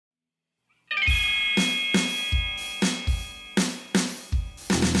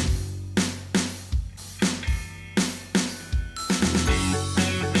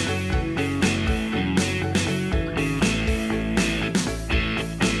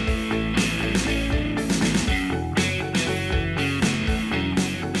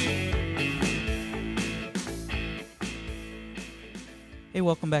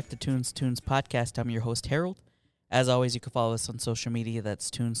welcome back to Tunes Podcast. I'm your host, Harold. As always, you can follow us on social media. That's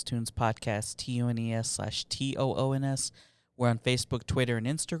Tunes Podcast, TUNES/TOONS. We're on Facebook, Twitter, and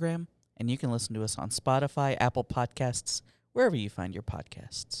Instagram. And you can listen to us on Spotify, Apple Podcasts, wherever you find your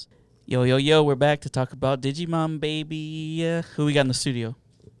podcasts. Yo, we're back to talk about Digimon, baby. Who we got in the studio?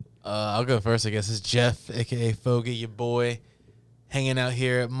 I'll go first, I guess. It's Jeff, a.k.a. Fogey, your boy, hanging out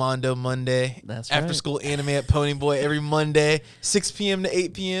here at Mondo Monday. That's After right. school anime at Pony Boy every Monday, 6 p.m. to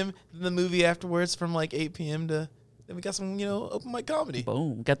 8 p.m. Then the movie afterwards from like 8 p.m. to... Then we got some, open mic comedy.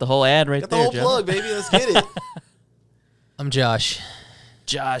 Boom. Got the whole ad right Got the there, whole Jeff. plug, baby. Let's get it. I'm Josh.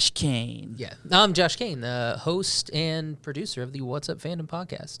 Josh Kane. Yeah. No, I'm Josh Kane, the host and producer of the What's Up Fandom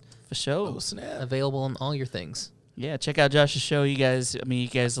podcast. For sure. Oh, snap. Available on all your things. Yeah, check out Josh's show. You guys listen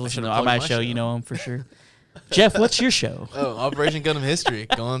should've to plugged my my show. show. You know him for sure. Jeff, what's your show? Oh, Operation Gundam History.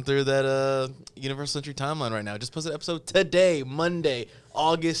 Going through that Universal Century timeline right now. Just posted an episode today, Monday,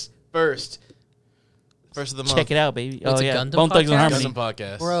 August 1st. First of the month. Check it out, baby. It's Oh, a yeah. Gundam Bone Thugs and podcast? Harmony. Gundam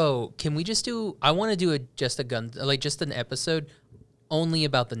podcast. Bro, can we just do... I want to do just an episode only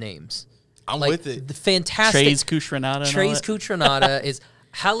about the names. I'm Like, with it. The fantastic... Trey's Kushranada. Trey's Kuchranada is...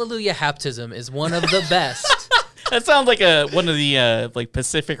 Hallelujah Haptism is one of the best. That sounds like one of the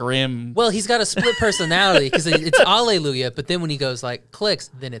Pacific Rim. Well, he's got a split personality because it's Alleluia, but then when he goes clicks,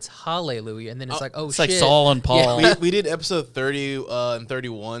 then it's Hallelujah, and then it's like, oh It's shit. like Saul and Paul. Yeah. we did episode 30 and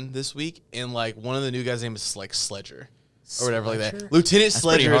 31 this week, and one of the new guys' name is Sledger or whatever like Sledger? that. Lieutenant That's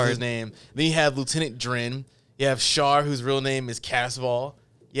pretty Sledger is hard. his name. Then you have Lieutenant Drin. You have Shar, whose real name is Casval.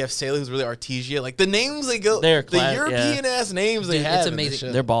 You have Sailor, who's really Artesia. Like the names they go, They're the European ass names they Dude, have. it's in this amazing.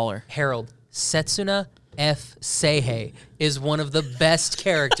 show. They're baller. Harold, Setsuna F. Seihei is one of the best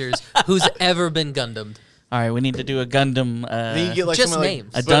characters who's ever been Gundammed. All right, we need to do a Gundam. Then you get Just someone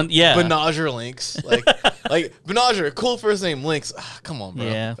names. A dun- yeah. Benager Lynx. Like Benager, cool first name, Lynx. Ah, come on, bro.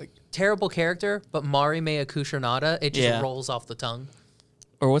 Yeah. Terrible character, but Marimea Kushranada, it just Yeah. rolls off the tongue.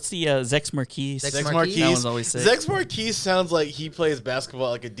 Or what's the Zex Marquis? Zex Zex Marquis? Marquis. That one's always sick. Zex Marquis sounds like he plays basketball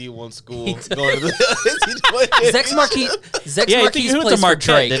at like a D1 school. He going to the Zex Marquis Yeah, I think plays he went to for Marquette,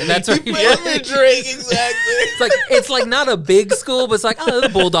 Drake. didn't he? That's where he Played plays. for Drake, exactly. It's like not a big school, but it's like, oh, the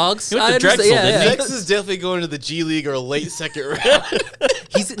Bulldogs. He went to I understand. Drexel, didn't he? Zex is definitely going to the G League or late second round.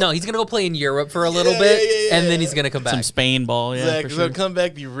 He's gonna go play in Europe for a little Yeah, bit, yeah, and then yeah. he's gonna come back. Some Spain ball, yeah, Zach for is sure. gonna come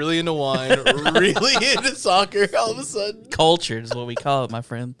back, be really into wine, really into soccer all of a sudden. Cultured is what we call it, my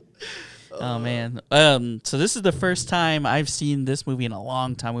friend. Oh man. So this is the first time I've seen this movie in a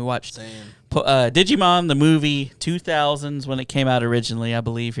long time. We watched Digimon the movie 2000s when it came out originally, I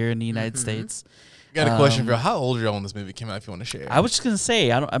believe, here in the United States. Got a question for you. How old are y'all when this movie came out? If you want to share, I was just gonna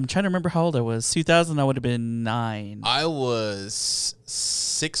say I'm trying to remember how old I was. 2000, I would have been 9. I was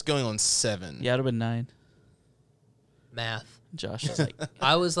 6 going on 7. Yeah, I'd have been 9. Math. Josh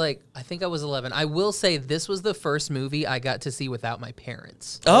is like, I think I was 11. I will say this was the first movie I got to see without my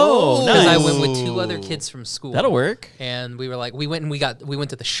parents. oh, Because I nice. went with 2 other kids from school. That'll work. And we were like, we went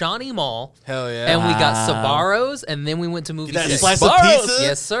to the Shawnee Mall, Hell yeah. and we got Wow. Sbarro's, and then we went to movie that six. slice of Sbarro's. pizza,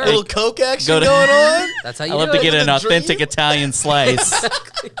 Yes, sir. Little Coke action Go to- going on. That's how you I love do to it. get an the authentic dream. Italian slice.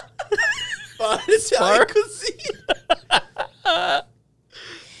 Fine Italian cuisine.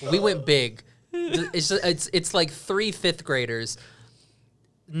 We went big. It's like 3 fifth graders.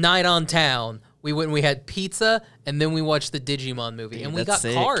 Night on town. We went and we had pizza, and then we watched the Digimon movie, Dude, and we that's got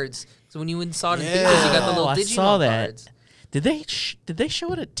sick. cards. So when you went and saw it in Yeah. theaters, you got the Oh, little I Digimon saw that. cards. Did they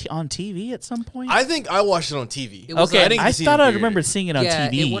show it on TV at some point? I think I watched it on TV. It was Okay, like- I didn't I see it thought in I theater. remember seeing it on yeah,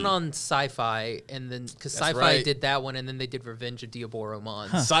 TV. it went on Sci-Fi, and then because That's Sci-Fi right. did that one, and then they did Revenge of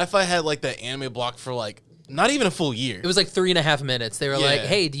Diaboromon. Sci-Fi had like that anime block for like not even a full year. It was like 3.5 minutes. They were like, Yeah.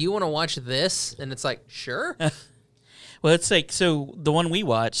 "Hey, do you want to watch this?" And it's like, "Sure." Well, it's like, so the one we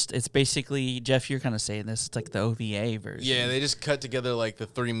watched, it's basically, Jeff, you're kind of saying this, it's like the OVA version. Yeah, they just cut together like the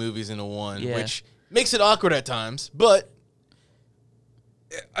 3 movies into one, Yeah. which makes it awkward at times. But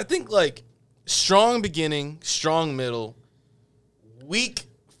I think like strong beginning, strong middle, weak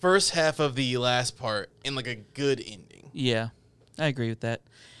first half of the last part, and like a good ending. Yeah, I agree with that.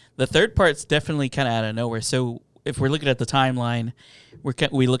 The third part's definitely kind of out of nowhere. So if we're looking at the timeline,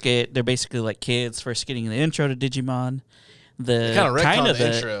 we look at, they're basically like kids first getting the intro to Digimon. They kinda retconned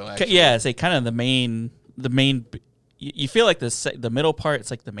the intro, actually. Yeah, it's like kind of the main. You feel like the middle part, it's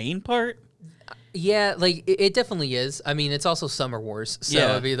like the main part. Yeah, like it definitely is. I mean, it's also Summer Wars, so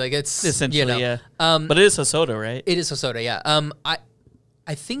Yeah. I mean, like it's Essentially, you know. yeah. But it is Hosoda, right? It is Hosoda, yeah.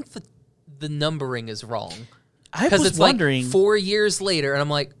 I think the numbering is wrong I because was it's wondering. like 4 years later, and I'm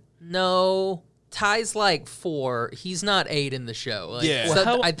like, no, Ty's like 4. He's not 8 in the show. Like, Yeah. Well, there's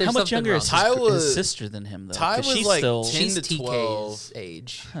how much something younger wrong. is Ty his was- sister than him though? Ty 'Cause was she's like still 10 She's to TK's 12.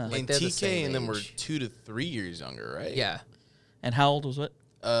 age. And Like, they're the TK same and them were age. 2 to 3 years younger, right? Yeah. And how old was what?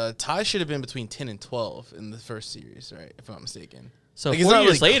 Ty should have been between 10 and 12 in the first series, right? If I'm not mistaken. So Like, it's 4 not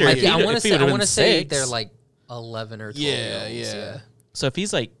years really later, crazy. if he- I want if to he say would've been say 6, they're like 11 or 12. Yeah, year olds, yeah. So if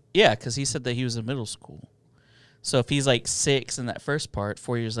he's like, yeah, because he said that he was in middle school. So if he's like 6 in that first part,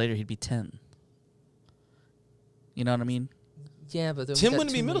 4 years later he'd be 10. You know what I mean? Yeah, but then we Tim got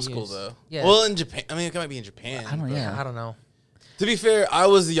wouldn't be 2 more middle school, years. though. Yeah. Well, in Japan. I mean, it might be in Japan. I don't know. but- Yeah. I don't know. To be fair, I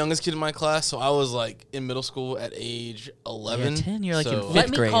was the youngest kid in my class, so I was like in middle school at age 11. Yeah, 10, you're like in so- fifth Let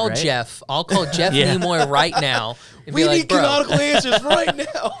me grade, call right? Jeff. I'll call Jeff Yeah. Nimoy right now. And We be like, need bro, canonical answers right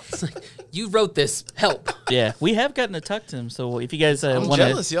now. you wrote this. Help. Yeah, we have gotten to talk to him. So if you guys I'm want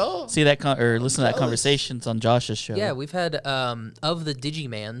jealous, to y'all. see that or listen to that jealous. conversation, it's on Josh's show. Yeah, we've had of the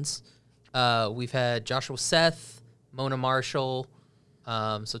Digimans, we've had Joshua Seth, Mona Marshall,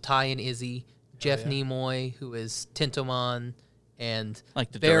 so Ty and Izzy, Jeff Nimoy, who is Tintomon, and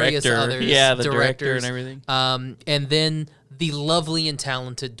like the various director. others. Yeah, the director directors, and everything. and then the lovely and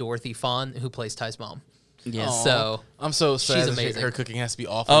talented Dorothy Fawn, who plays Ty's mom. Yeah. Aw. So I'm so sad she's that amazing. her cooking has to be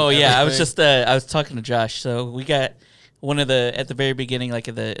awful. Oh and yeah, I was everything. just I was talking to Josh. So we got one of the at the very beginning, like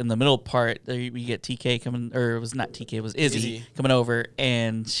in the middle part, there we get TK coming, or it was not TK, it was Izzy coming over,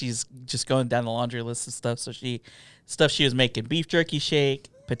 and she's just going down the laundry list of stuff. So she was making beef jerky shake,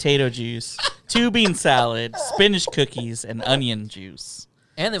 potato juice, 2 bean salad, spinach cookies, and onion juice.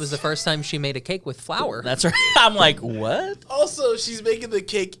 and it was the first time she made a cake with flour. That's right. I'm like, what? Also, she's making the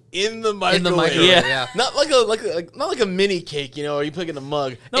cake in the microwave. In the microwave, Yeah. yeah. Not like not like a mini cake, you know, or you put it in a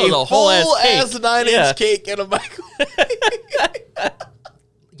mug. No, a the whole ass full-ass cake. 9-inch Yeah. cake in a microwave.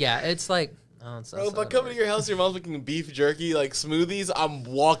 Yeah, it's like, oh, it's Bro, if I come to your house, your mom's making beef jerky, like smoothies, I'm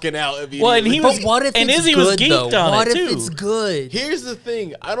walking out immediately. Well, and he was- But what if and it's Izzy good, was geeked though? on What it, if too. it's good? Here's the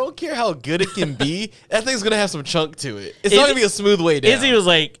thing. I don't care how good it can be. That thing's going to have some chunk to it. It's not Izzy- going to be a smooth way down. Izzy was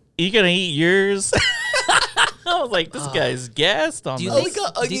like, "You gonna eat yours?" I was like, "This guy's gassed on Do you this." think, we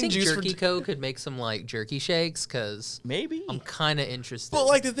got do you onion think juice for Jerky Co. could make some like jerky shakes? Because Maybe. I'm kind of interested. But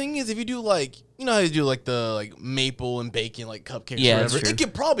like the thing is, if you do like, you know how you do like the like maple and bacon like cupcakes, Yeah, or that's whatever. true. It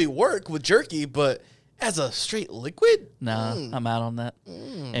could probably work with jerky, but as a straight liquid, Nah, I'm out on that.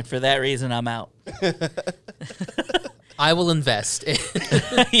 And for that reason, I'm out. I will invest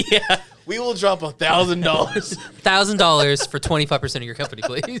Yeah. we will drop $1,000. $1,000 for 25% of your company,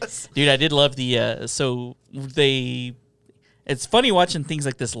 please. Dude, I did love the, so they, it's funny watching things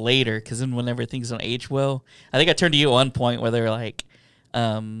like this later, because then whenever things don't age well, I think I turned to you at one point where they're like,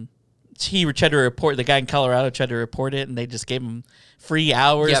 he tried to report, the guy in Colorado tried to report it, and they just gave him free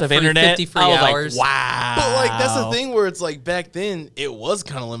hours Yeah, of free internet. 50 free I was hours. like, wow. But like that's the thing where it's like back then it was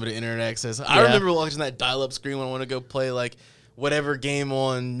kind of limited internet access. I Yeah. remember watching that dial-up screen when I want to go play like whatever game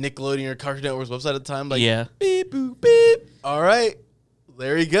on Nickelodeon or Cartoon Network's website at the time. Like Yeah. beep boop beep. All right,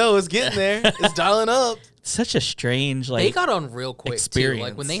 there you go. It's getting there. It's dialing up. Such a strange, like, They got on real quick too.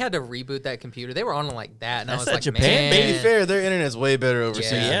 Like when experience. they had to reboot that computer, they were on like that, and I That's was that like, Japan, man. To be fair, their internet's way better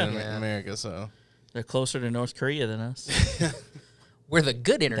overseas Yeah, than yeah. America. So they're closer to North Korea than us. Where the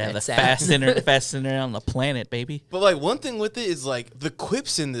good They have the internet's at. fastest internet on the planet, baby. But like one thing with it is like the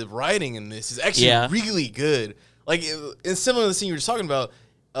quips in the writing in this is actually Yeah. really good. Like it's similar to the scene you were just talking about.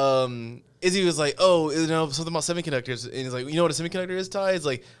 Izzy was like, "Oh, you know something about semiconductors," and he's like, "You know what a semiconductor is, Ty?" It's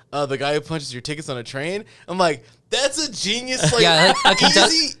like the guy who punches your tickets on a train. I'm like, "That's a genius, like, Yeah, like,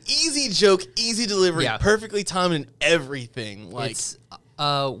 easy joke, easy delivery, Yeah. perfectly timed and everything." Like, It's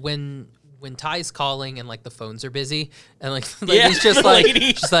when Ty's calling and like the phones are busy, and like, Yeah, he's just the like,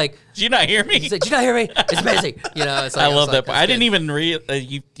 lady. just like. Did you not hear me? He's like, "Did you not hear me? It's busy." You know, it's like, I love was like, that part. "That's I didn't good."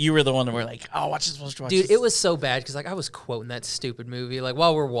 even you were the one that were like, oh, watch this, watch Dude, this. it was so bad because like I was quoting that stupid movie like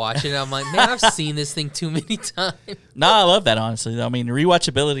while we're watching it. I'm like, man, I've seen this thing too many times. No, I love that, honestly. I mean,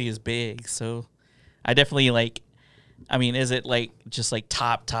 rewatchability is big, so I definitely like. I mean, is it like just like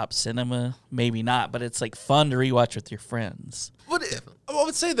top cinema? Maybe not, but it's like fun to rewatch with your friends. but I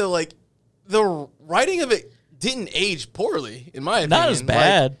would say though, like the writing of it didn't age poorly, in my opinion. Not as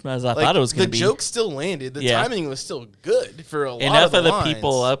bad as I thought it was going to be. The joke still landed. The Yeah. timing was still good for a lot Enough of of the lines.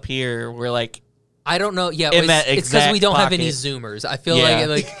 people up here were like, I don't know. Yeah, In that it's because we exact don't have any pocket. zoomers. I feel Yeah.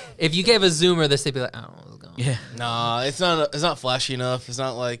 like if you gave a zoomer this, they'd be like, I don't know what's going on. yeah, Nah, it's not flashy enough. It's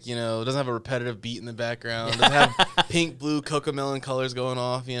not like, you know, it doesn't have a repetitive beat in the background. It doesn't have pink, blue, cocoa melon colors going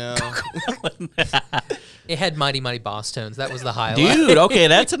off, you know. It had Mighty Mighty Boss tones. That was the highlight. Dude, okay,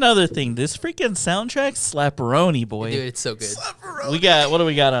 that's another thing. This freaking soundtrack, slapperoni, boy. Dude, it's so good. What do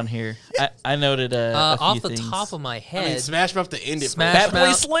we got on here? I noted a few Off the things. top of my I head, mean, Smash Mouth to end it. Smash Fat Boy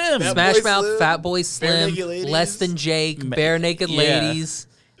Mouth, Slim. Fat Smash Boy Mouth, Slim, Fat Boy Bare Slim, Naked Ladies. Less Than Jake, Bare Naked yeah. Ladies.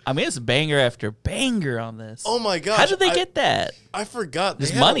 I mean, it's banger after banger on this. Oh my gosh! How did they get that? I forgot. This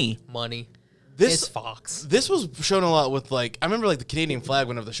They had money. Money. This It's Fox. This was shown a lot with like I remember like the Canadian flag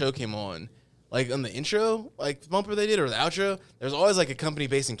whenever the show came on, like on the intro, like bumper they did or the outro. There's always like a company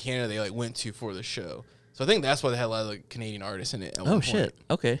based in Canada they like went to for the show. So I think that's why they had a lot of like Canadian artists in it. At one Oh point. shit.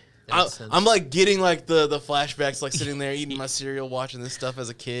 Okay. I'm like getting like the flashbacks, like sitting there eating my cereal, watching this stuff as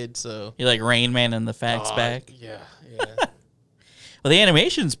a kid. So You're like Rain Man and the facts back. Yeah. Well, the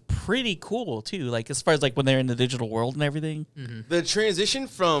animation's pretty cool too. Like as far as like when they're in the digital world and everything. The transition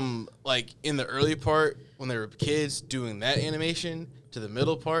from like in the early part when they were kids doing that animation to the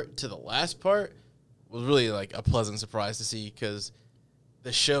middle part to the last part was really like a pleasant surprise to see because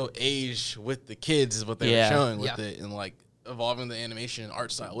the show aged with the kids is what they were showing with it and like evolving the animation and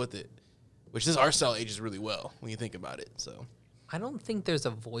art style with it, which this art style ages really well when you think about it. So I don't think there's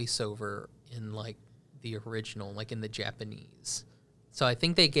a voiceover in like the original, like in the Japanese. So I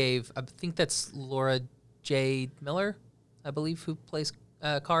think that's Laura J. Miller, I believe, who plays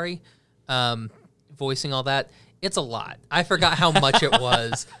Kari, voicing all that. It's a lot. I forgot how much it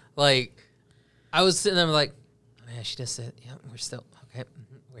was. Like, I was sitting there like, oh, yeah, she just said, yeah, we're still, okay,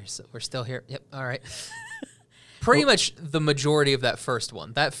 we're still here. Yep, all right. Pretty much the majority of that first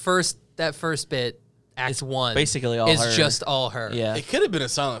one. That first bit, Act 1, basically all is her. just all her. Yeah. it could have been a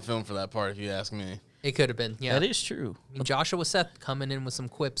silent film for that part if you ask me. It could have been, yeah. That is true. I mean, Joshua Seth coming in with some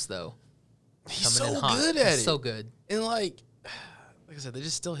quips, though. He's Coming so in hot. good at He's it. so good. And like I said, they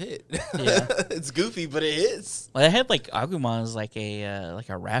just still hit. Yeah. It's goofy, but it hits. Well, they had like Agumon is like a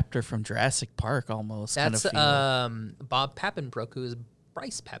raptor from Jurassic Park almost. That's kind of feel. Bob Pappenbrook, who is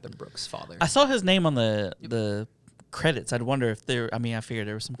Bryce Pappenbrook's father. I saw his name on the credits. I'd wonder if there. I mean, I figured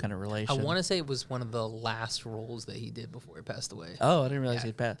there was some kind of relation. I want to say it was one of the last roles that he did before he passed away. Oh, I didn't realize Yeah.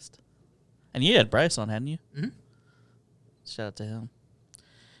 he'd passed. And you had Bryce on, hadn't you? Mm-hmm. Shout out to him.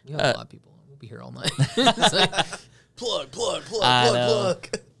 You have a lot of people. We'll be here all night. It's like, I know.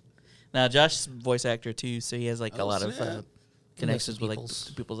 Now Josh's a voice actor too, so he has like a Oh, lot snap. of connections with like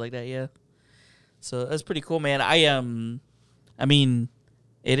peoples. peoples like that. Yeah. So that's pretty cool, man. I mean,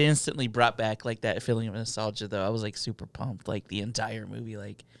 it instantly brought back like that feeling of nostalgia. Though I was like super pumped, like the entire movie,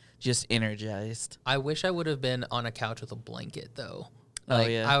 like just energized. I wish I would have been on a couch with a blanket, though. Oh, Like,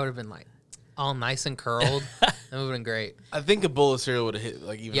 yeah. I would have been like all nice and curled. That would have been great. I think a bowl of cereal would have hit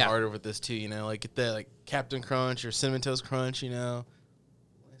like even Yeah. harder with this too. You know, like get that like Captain Crunch or Cinnamon Toast Crunch. You know,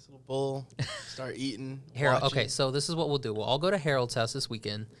 nice little bowl. Start eating. Harold. watch Okay, it. so this is what we'll do. We'll all go to Harold's house this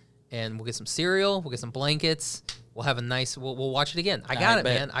weekend, and we'll get some cereal. We'll get some blankets. We'll have a nice. We'll watch it again. I got it,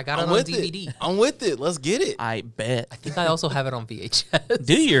 bet. man. I got I'm it on with DVD. it. I'm with it. Let's get it. I bet. I think I also have it on VHS.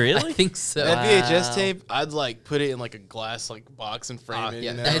 Do you really? I think so. That VHS Wow. tape, I'd like put it in like a glass like box and frame it.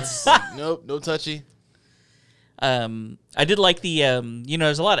 yeah, You know? that's- Like, nope, no touchy. I did like the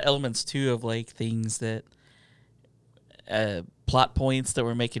there's a lot of elements too of like things that plot points that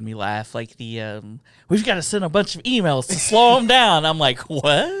were making me laugh, like the we've got to send a bunch of emails to slow them down. I'm like,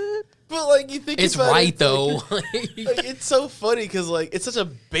 what? But like you think It's about right it, though. like, it's so funny because like it's such a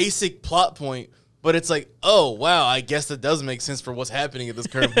basic plot point, but it's like, oh wow, I guess that does make sense for what's happening at this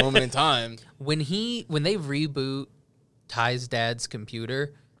current moment in time. when they reboot Ty's dad's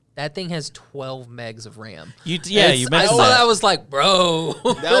computer, that thing has 12 megs of RAM. You I mentioned saw that. that. I was like, bro,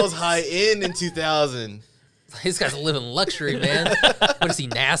 That was high end in 2000. this guy's living luxury, man. What is he,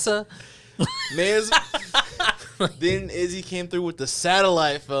 NASA? Man's then Izzy came through with the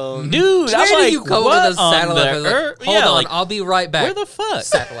satellite phone. Dude, Where I'm do like, you come what with a on satellite the phone? Like, earth? hold Yeah, on, like, I'll be right back. where the fuck?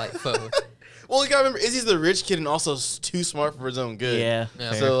 Satellite phone. Well, you gotta remember, Izzy's the rich kid and also too smart for his own good. Yeah.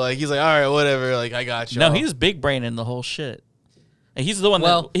 Yeah. fair. So like he's like, all right, whatever. Like I got you. No, he's big braining the whole shit. And he's the one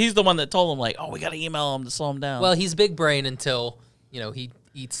that told him like, oh, we got to email him to slow him down. Well, he's big brain until, he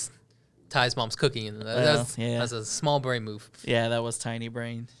eats Ty's mom's cooking. And that's a small brain move. yeah, that was tiny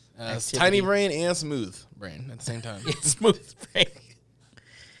brain. It's activity. tiny brain and smooth brain at the same time. Smooth brain.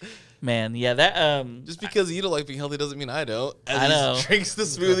 Man, yeah, that Just because you don't like being healthy doesn't mean I don't. As I he know. drinks the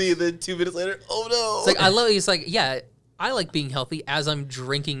smoothie and then 2 minutes later, oh no. It's like, I love it. He's like, yeah, I like being healthy as I'm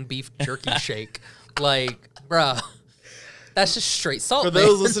drinking beef jerky shake. Like, bruh, that's just straight salt, For man.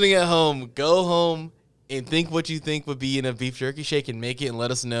 those listening at home, go home and think what you think would be in a beef jerky shake and make it and let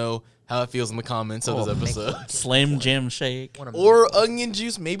us know how it feels in the comments of this episode. Slim Jim shake. What a- Or onion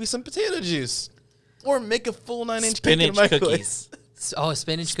juice, maybe some potato juice. Or make a full 9-inch cake in Spinach the microwave. cookies. Oh,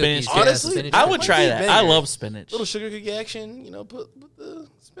 spinach Spinach cookies. cookies. Honestly, spinach I cookies. would try that. I Banger. love spinach. Little sugar cookie action, put the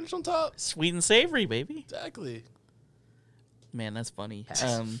spinach on top. Sweet and savory, baby. Exactly. Man, that's funny.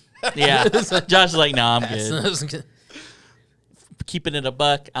 Yeah. Josh is like, no, I'm good. Keeping it a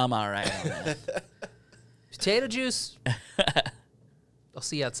buck, I'm all right on that. Potato juice. I'll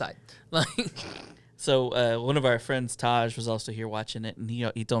see you outside. Like, So one of our friends, Taj, was also here watching it, and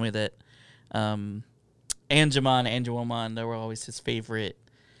he told me that Angemon, they were always his favorite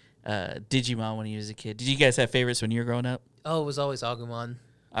Digimon when he was a kid. Did you guys have favorites when you were growing up? oh, it was always Agumon.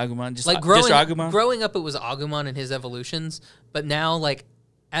 Agumon, just Like just Agumon. growing up, it was Agumon and his evolutions. But now, like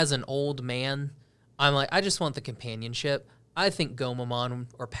as an old man, I'm like, I just want the companionship. I think Gomamon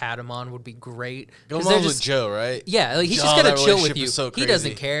or Patamon would be great. 'Cause they're Gomamon's with just- Joe, right? Yeah, like he's Oh, just gonna that chill with relationship you. is so He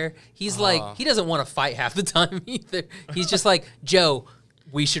doesn't crazy. care. He's like, he doesn't want to fight half the time either. He's just like, Joe,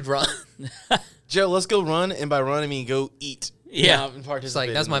 we should run. Joe, let's go run, and by run I mean go eat. Yeah. Not participate It's like,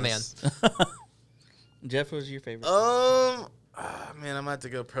 in that's my this. Jeff, what was your favorite? Man, I'm about to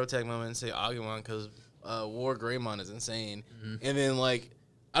go pro tag moment and say Agumon because War Greymon is insane. Mm-hmm. And then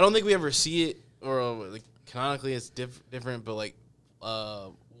I don't think we ever see it or canonically it's different, but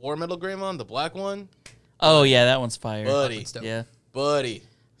War Metal Greymon, the black one, Oh yeah, that one's fire. buddy, Dope. Yeah. buddy,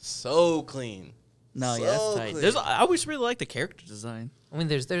 so clean. No, So yeah, that's tight. clean. I always really like the character design. I mean,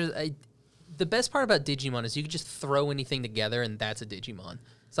 the best part about Digimon is you can just throw anything together and that's a Digimon.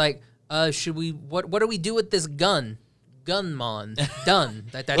 It's like, what do we do with this gun? Gunmon. Done.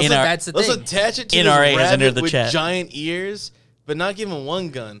 That's the Let's thing. attach it to NRA this has entered rabbit the with chat. giant ears, but not give him one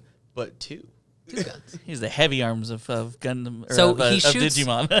gun, but two. Two guns. He's the heavy arms of Gundam. Or So of, he of shoots.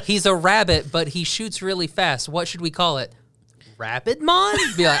 Digimon. He's a rabbit, but he shoots really fast. What should we call it?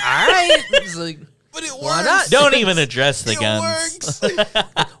 Rapidmon? Be like, all right. It's like, But it Why works. not? Don't even address the It guns. works.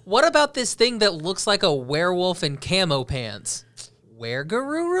 what about this thing that looks like a werewolf in camo pants?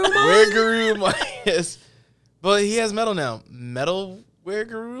 Weregarurumon? Where Garurumon is. But he has metal now. Metal Where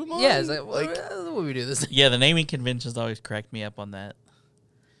Garurumon? Yeah, it's like, what would we do this? Yeah, the naming conventions always cracked me up on that.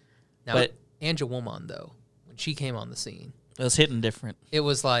 Now, But- Angelwomon, though, when she came on the scene, It was hitting different. it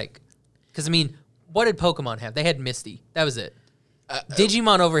was like, because I mean, what did Pokemon have? They had Misty. That was it.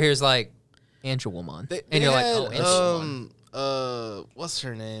 Digimon over here is like Angelwomon, They and you're like, had, oh, Angelwomon. what's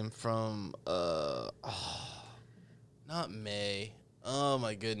her name from not May. Oh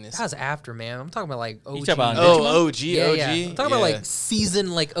my goodness. That was after, man. I'm talking about like OG. talking about Oh, Digimon? OG, yeah, OG. yeah. I'm talking about like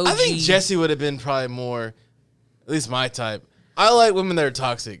season, like OG. I think Jessie would have been probably more, at least my type. I like women that are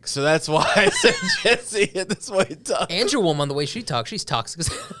toxic, so that's why I said Jessie at this point in time. Angelwomon, the way she talks, she's toxic.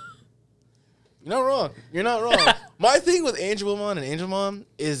 You're not wrong. You're not wrong. My thing with Angelwomon and Angelmon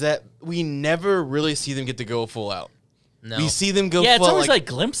is that we never really see them get to go full out. No. We see them go Yeah, it's full out always like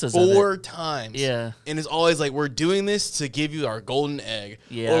glimpses of four it. times. Yeah. And it's always like, we're doing this to give you our golden egg.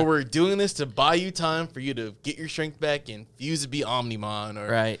 Yeah. Or we're doing this to buy you time for you to get your strength back and fuse to be Omnimon.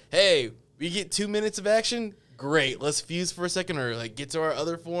 Or, Right. hey, we get 2 minutes of action. Great. Let's fuse for a second or get to our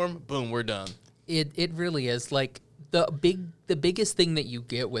other form. Boom, we're done. It really is like the biggest thing that you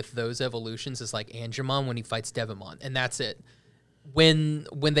get with those evolutions is like Angemon when he fights Devimon, and that's it. When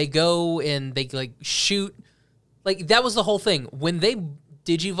they go and they like shoot, like that was the whole thing. When they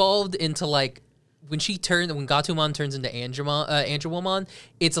digivolved into like when Gatomon turns into Angelwomon,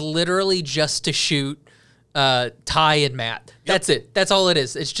 it's literally just to shoot Ty and Matt. That's it. That's all it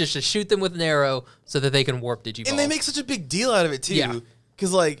is. It's just to shoot them with an arrow so that they can warp Digivolve. And they make such a big deal out of it, too. Yeah.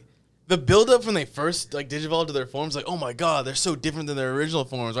 Because, the build-up when they first, Digivolve to their forms, oh, my God, they're so different than their original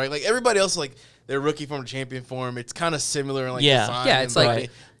forms, right? Like, everybody else, their rookie form to champion form, it's kind of similar in, Yeah. design. Yeah, and it's like- body.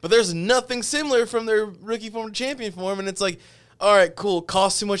 But there's nothing similar from their rookie form to champion form, and it's like, all right, cool,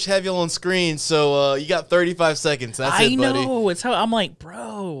 costs too much to have you on screen, so you got 35 seconds. That's I it, buddy. know. It's how I'm like,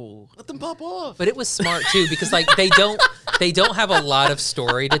 bro. Let them pop off. But it was smart too because like they don't have a lot of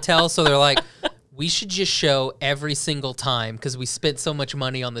story to tell, so they're like, we should just show every single time because we spent so much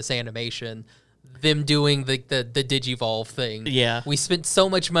money on this animation, them doing the Digivolve thing. Yeah. we spent so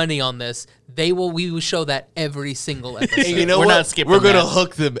much money on this. We will show that every single episode. And you know We're what? not skipping We're going to that.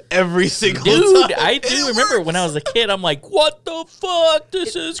 hook them every single Dude, time. I do remember when I was a kid, I'm like, what the fuck?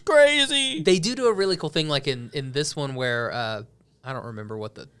 This is crazy. They do a really cool thing, like in this one where I don't remember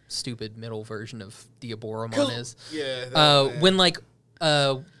what the stupid middle version of Diaboromon is. Yeah. When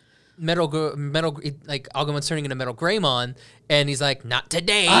Agumon's turning into Metal Greymon, and he's like, "Not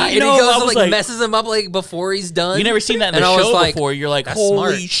today," I and know, he goes I and was like like- messes him up before he's done. You never seen that in And the I was show like, before. You're like, That's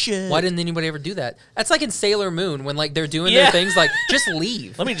holy smart. shit. Why didn't anybody ever do that? That's like in Sailor Moon when they're doing Yeah. their things. Like, just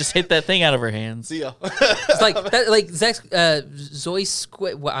leave. Let me just hit that thing out of her hands. See ya. It's like that. Like Zoe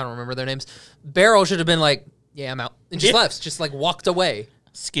Squid. Well, I don't remember their names. Beryl should have been like, Yeah, I'm out. And just left, just like walked away.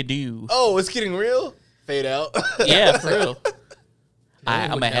 Skidoo. Oh, it's getting real? Fade out. Yeah, for real. No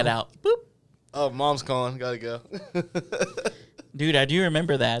I'm one gonna would head know. out. Boop. Oh, mom's calling. Gotta go. Dude, I do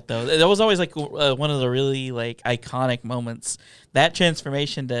remember that though. That was always like one of the really like iconic moments. That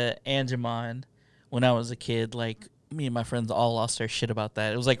transformation to Angemon when I was a kid, like me and my friends all lost our shit about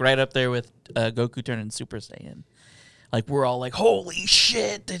that. It was like right up there with Goku turning Super Saiyan. Like we're all like, "Holy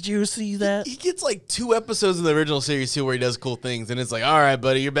shit! Did you see that?" He gets like 2 episodes in the original series too where he does cool things, and it's like, all right,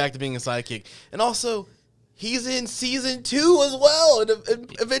 buddy, you're back to being a sidekick. And also, he's in season 2 as well, in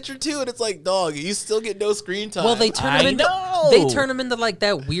Adventure 2, and it's like, dog, you still get no screen time. Well, they turn him I into know. they turn him into like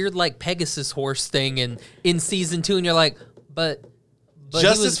that weird like Pegasus horse thing, and in season 2, and you're like, but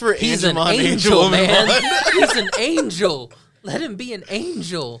Justice for he's an Angemon, angel, Angel man. Woman. He's an angel. Let him be an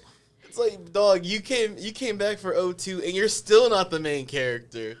angel. It's like, dog, you came back for O2, and you're still not the main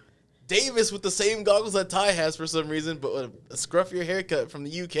character. Davis with the same goggles that Ty has for some reason, but with a scruffier haircut from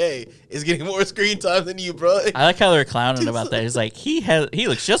the UK is getting more screen time than you, bro. I like how they're clowning about that. He's like, he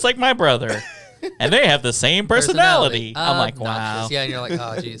looks just like my brother, and they have the same personality. I'm like, wow. Obnoxious. Yeah, and you're like,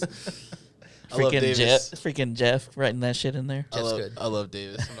 oh, jeez. I love Davis. Freaking Jeff writing that shit in there. Jeff's good. I love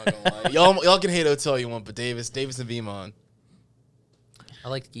Davis. I'm not gonna lie. Y'all can hate O2 all you want, but Davis and Vemon. I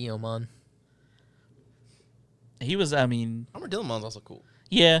like Guillaumon. He was, I mean, Armadillomon's also cool.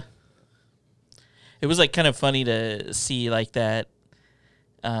 yeah. It was like kind of funny to see like that.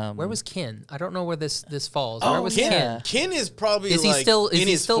 Where was Ken? I don't know where this falls. Oh, Where was yeah. Ken? Ken is probably Is he like still in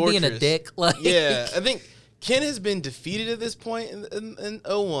his being a fortress. dick? Like, Yeah, I think Ken has been defeated at this point in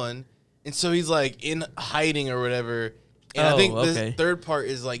 01, and so he's like in hiding or whatever. And I think the third part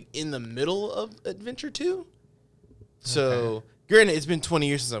is like in the middle of Adventure 2. So, granted, it's been 20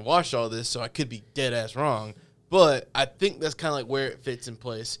 years since I watched all this, so I could be dead ass wrong. But I think that's kind of like where it fits in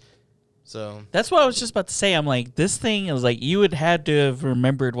place. So That's what I was just about to say. I'm like, this thing is like, you would had to have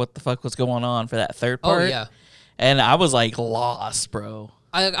remembered what the fuck was going on for that third part. Oh yeah. And I was like lost, bro.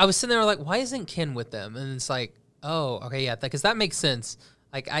 I was sitting there like, why isn't Ken with them? And it's like, oh, okay, yeah, because that makes sense.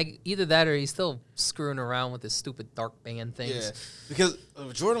 Like, either that or he's still screwing around with his stupid dark band things. yeah, because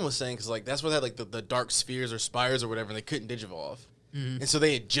Jordan was saying, because like that's where they had like the dark spheres or spires or whatever, and they couldn't digivolve, and so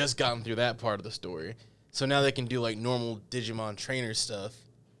they had just gotten through that part of the story. So now they can do like normal Digimon trainer stuff.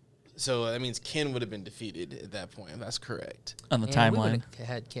 So that means Ken would have been defeated at that point. If that's correct. On the Man, we timeline. would've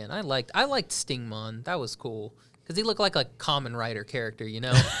had Ken. I liked Stingmon. That was cool because he looked like a Kamen Rider character, you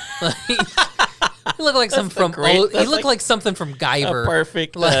know. Like, he looked like something from great- he that's looked like something from A Guyver.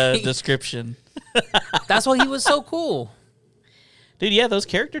 perfect Like- description. That's why he was so cool. Dude, yeah, those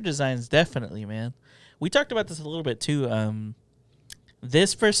character designs, definitely, man. We talked about this a little bit, too.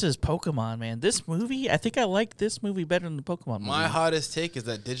 This versus Pokemon, man. This movie, I think I like this movie better than the Pokemon movie. My hottest take is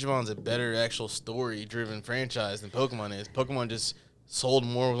that Digimon's a better actual story-driven franchise than Pokemon is. Pokemon just sold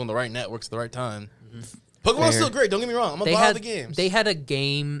more, was on the right networks at the right time. Pokemon's Fair. still great. Don't get me wrong. I'm gonna buy all the games. They had a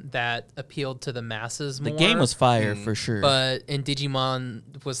game that appealed to the masses The more. game was fire, for sure. But in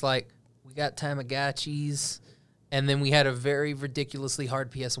Digimon was like, we got Tamagotchis, and then we had a very ridiculously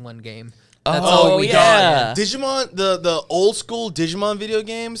hard PS1 game. That's all we got. Digimon, the old school Digimon video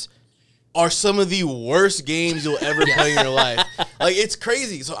games are some of the worst games you'll ever play in your life. Like, it's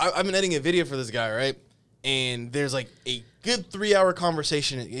crazy. So I've been editing a video for this guy, right? And there's like a good 3-hour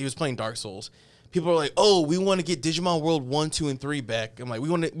conversation. He was playing Dark Souls. People are like, "Oh, we want to get Digimon World 1, 2, and 3 back." I'm like, "We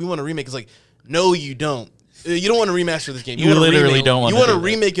want to remake." It's like, "No, you don't. You don't want to remaster this game. You want a literally remake. don't want You to want a do that.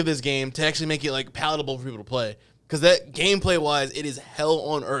 remake of this game to actually make it like palatable for people to play." Because that gameplay wise, it is hell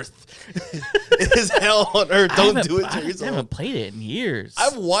on earth. It is hell on earth. Don't do it to I yourself. haven't played it in years.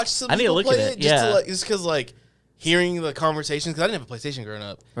 I've watched some I need to people look play at it it, just yeah. to like, just because like hearing the conversations, because I didn't have a PlayStation growing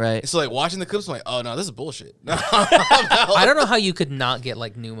up. Right. And so like watching the clips, I'm like, oh no, this is bullshit. I don't know how you could not get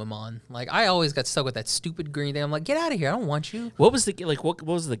like Numamon. Like I always got stuck with that stupid green thing. I'm like, get out of here! I don't want you. What was the like? What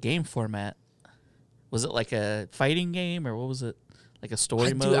was the game format? Was it like a fighting game or what was it? Like a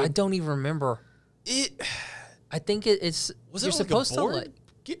story mode? I don't even remember. It I think it's was you're it like supposed a to board? like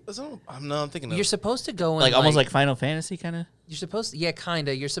I'm thinking of. you're supposed to go in like almost like Final Fantasy kind of. you're supposed to, yeah,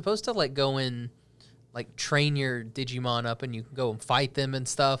 kinda. You're supposed to like go in, like train your Digimon up, and you can go and fight them and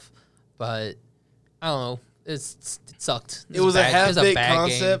stuff. But I don't know. It sucked. It was a bad- it was half-baked bad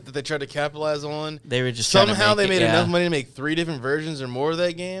concept game. that they tried to capitalize on. They were just trying to Somehow make they it, made yeah. enough money to make 3 different versions or more of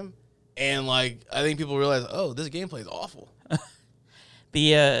that game, and like I think people realized, oh, this gameplay is awful.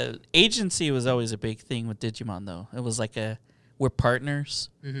 The agency was always a big thing with Digimon, though. It was like we're partners.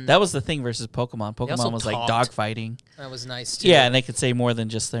 Mhm. That was the thing versus Pokemon. also Pokemon was like talked. dogfighting. That was nice too. Yeah, and they could say more than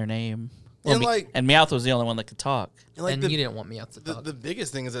just their name. Well, and like, and Meowth was the only one that could talk. like and the, you didn't want me out to the, talk. the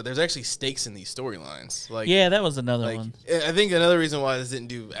biggest thing is that there's actually stakes in these storylines. Like, Yeah, that was another like one. I think another reason why this didn't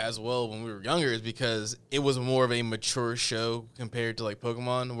do as well when we were younger is because it was more of a mature show compared to like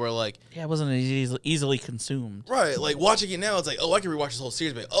Pokemon, where like Yeah, it wasn't as easily consumed. right, like watching it now, it's like, oh, I can rewatch this whole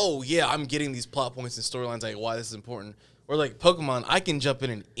series, but oh yeah, I'm getting these plot points and storylines, like why this is important. Or like Pokemon, I can jump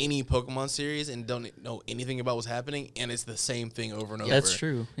in any Pokemon series and don't know anything about what's happening, and it's the same thing over and over. That's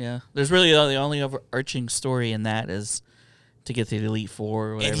true. Yeah, there's really the only overarching story in that is to get to the Elite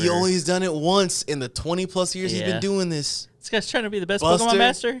Four or whatever. And he only's done it once in the 20+ years he's Yeah. been doing this. This guy's trying to be the best Buster. Pokemon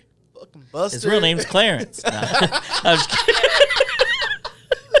master. Fucking Buster. His real name's Clarence. No, I'm just kidding.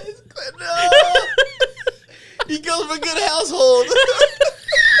 No. He comes from a good household.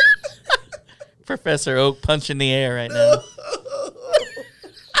 Professor Oak punching the air right now.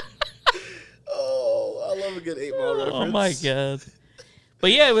 Oh, I love a good 8 Ball reference. Oh my god.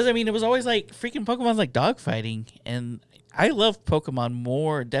 But yeah, it was. I mean, it was always like freaking Pokemon's like dogfighting, and I love Pokemon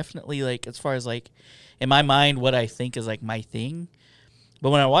more. Definitely, like as far as like in my mind, what I think is like my thing. But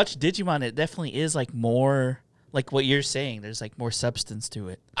when I watch Digimon, it definitely is like more like what you're saying. There's like more substance to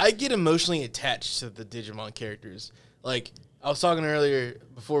it. I get emotionally attached to the Digimon characters. Like, I was talking earlier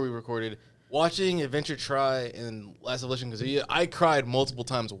before we recorded, watching Adventure Try and Last Evolution Kazuya, I cried multiple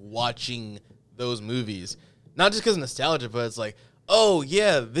times watching those movies. Not just because of nostalgia, but it's like, oh,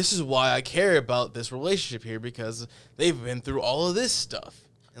 yeah, this is why I care about this relationship here, because they've been through all of this stuff.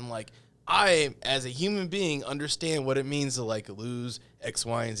 And, like, I, as a human being, understand what it means to, like, lose X,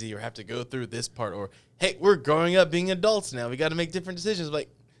 Y, and Z or have to go through this part. Or, hey, we're growing up being adults now. We got to make different decisions. Like,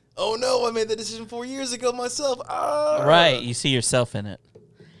 oh, no, I made that decision 4 years ago myself. Ah. Right, you see yourself in it.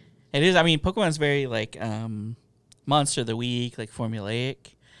 It is. I mean, Pokemon's very like Monster of the Week, like formulaic,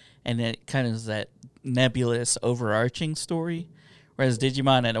 and it kind of is that nebulous, overarching story. Whereas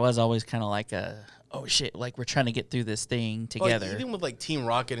Digimon, it was always kind of like a, oh shit, like we're trying to get through this thing together. Like, even with like Team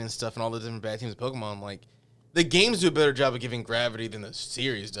Rocket and stuff and all the different bad teams of Pokemon, like the games do a better job of giving gravity than the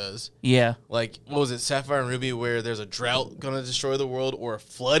series does. Yeah, Like, what was it, Sapphire and Ruby, where there's a drought going to destroy the world or a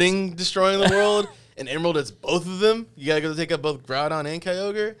flooding destroying the world, and Emerald, it's both of them. You got to go take out both Groudon and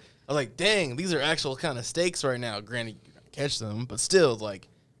Kyogre. I was like, dang, these are actual kind of stakes right now. Granted, you can't catch them, but still, like,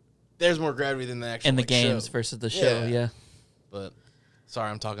 there's more gravity than the actual in the like, games show. versus the show. Yeah. But, sorry,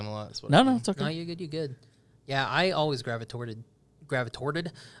 I'm talking a lot. That's what No, I'm no, doing. it's okay. No, you're good. You're good. Yeah, I always gravitated.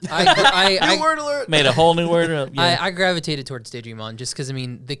 I New word alert. Made a whole new word up. Yeah. I gravitated towards Digimon just because I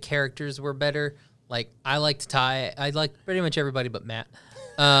mean the characters were better. Like I liked Ty. I liked pretty much everybody but Matt.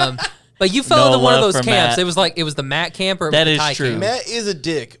 But you fell No into one of love those for camps. Matt. It was the Matt camp or it That was is the Ty true. camp. Matt is a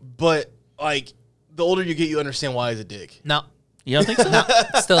dick, but, like, the older you get, you understand why he's a dick. No, You don't think so? no,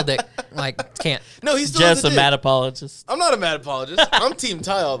 still a dick. Like can't. No, he's still Just a a dick. mad apologist. I'm not a mad apologist. I'm Team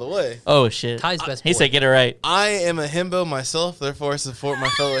Ty all the way. Oh shit. Ty's best. He boy. said, "Get it right." I am a himbo myself, therefore I support my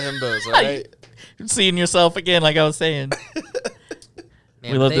fellow himbos, all right? Seeing yourself again, like I was saying.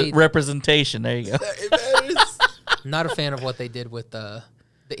 Man, We love they- the representation. There you go. It matters. Not a fan of what they did with the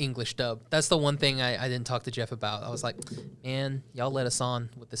English dub. That's the one thing I didn't talk to Jeff about. I was like, man, y'all let us on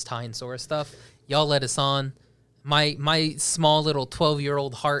with this Ty and Sora stuff. Y'all let us on. My small little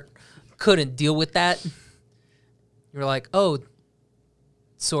 12-year-old heart couldn't deal with that. You were like, oh,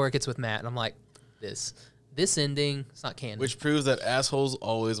 Sora gets with Matt. And I'm like, this ending, it's not canon. Which proves that assholes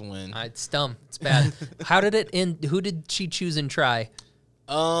always win. It's dumb. It's bad. How did it end? Who did she choose and try?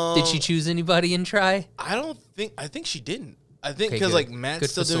 Did she choose anybody and try? I think she didn't. I think Okay, because good. like Matt's Good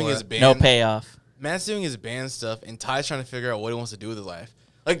still for doing Sora. his band. No payoff. Matt's doing his band stuff, and Ty's trying to figure out what he wants to do with his life.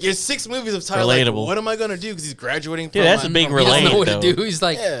 Like, there's 6 movies of Ty. Like, Relatable. what am I gonna do? Because he's graduating. Dude, from that's a like, big from- He doesn't know Relate, what though. to do. He's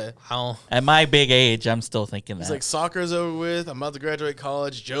like, Yeah. wow. At my big age, I'm still thinking He's that. like, soccer's over with. I'm about to graduate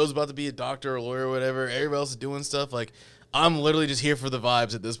college. Joe's about to be a doctor or lawyer or whatever. Everybody else is doing stuff. Like, I'm literally just here for the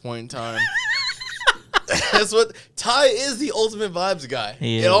vibes at this point in time. That's what Ty is, the ultimate vibes guy.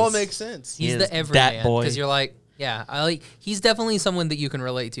 He It all is. makes sense. He He's is the that everyman boy. because you're like, yeah, he's definitely someone that you can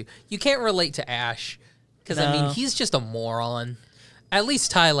relate to. You can't relate to Ash because I No. mean he's just a moron. At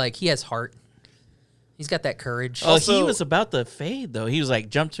least Ty, like, he has heart. He's got that courage. Oh, he Also- was about to fade though. He was like,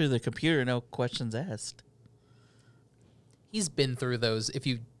 jump through the computer, no questions asked. He's been through those. If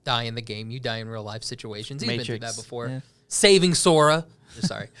you die in the game, you die in real life situations. He's been through Matrix, that before. yeah. Saving Sora.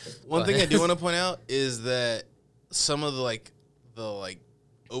 Sorry. One Go thing I ahead. do want to point out is that some of the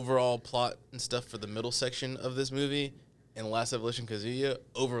overall plot and stuff for the middle section of this movie and Last Evolution Kazuya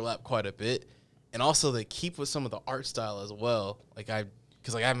overlap quite a bit, and also they keep with some of the art style as well.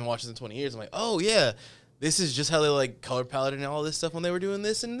 Because I haven't watched this in 20 years. I'm like, oh yeah, this is just how they like color palette and all this stuff when they were doing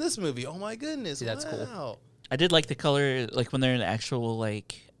this in this movie. Oh my goodness, See, that's cool. wow. I did like the color, like when they're in the actual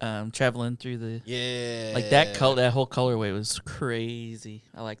like traveling through the Yeah. that whole colorway was crazy.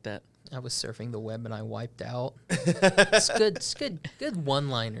 I like that. I was surfing the web and I wiped out. It's good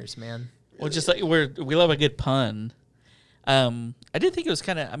one-liners, man. Well, just like we love a good pun. I did think it was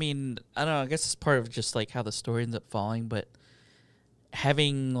kind of. I mean, I don't know. I guess it's part of just like how the story ends up falling, but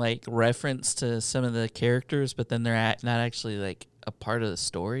having like reference to some of the characters, but then they're not actually like a part of the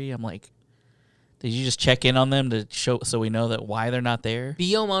story. I'm like, did you just check in on them to show so we know that why they're not there?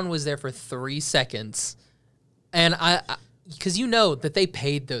 Biyomon was there for 3 seconds, and I because you know that they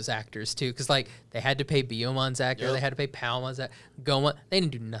paid those actors too, because like they had to pay Biyomon's actor, Yep. they had to pay Palma's actor, Goma. They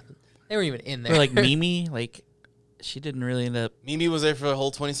didn't do nothing. They weren't even in there. Or like Mimi, like she didn't really end up Mimi was there for a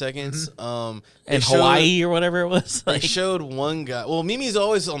whole 20 seconds. They in showed- Hawaii or whatever it was. They Like, showed one guy. Well, Mimi's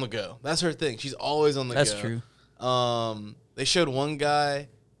always on the go. That's her thing. She's always on the that's go. true. They showed one guy.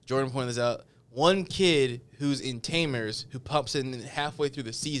 Jordan pointed this out. One kid who's in Tamers who pops in halfway through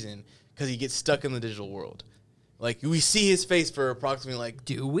the season because he gets stuck in the digital world. Like we see his face for approximately like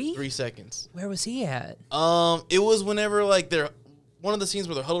Do we? 3 seconds. Where was he at? It was whenever like they're one of the scenes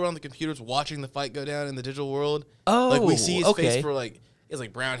where they're huddled around the computers watching the fight go down in the digital world. Like we see his face okay. for like he has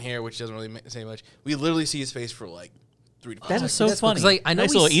like brown hair, which doesn't really say much. We literally see his face for like 3 to 5 That seconds. is so That's cool, 'cause, funny. like, I know nice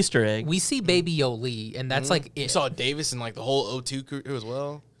we little s- Easter egg. We see Baby Yoli, and that's like We it. saw Davis and like the whole O2 crew as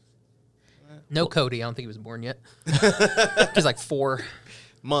well. No Cody. I don't think he was born yet. He's like 4.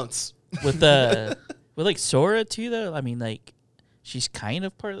 Months. with like Sora too though. I mean, like she's kind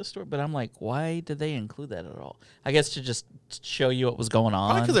of part of the story, but I'm like, why did they include that at all? I guess to just show you what was going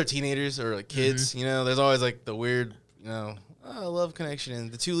Probably on. because they're teenagers or like kids. Mm-hmm. You know, there's always like the weird, love connection.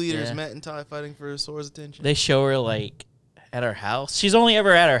 And the two leaders Yeah. met in Thai fighting for Sora's attention. They show her like at her house. She's only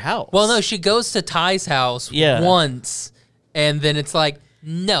ever at her house. Well, no, she goes to Ty's house Yeah. once, and then it's like,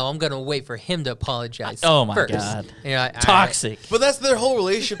 no, I'm gonna wait for him to apologize. Oh my first. God. You know, all right. toxic. But that's their whole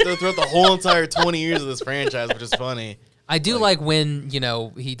relationship though throughout the whole entire 20 years of this franchise, which is funny. I do like when he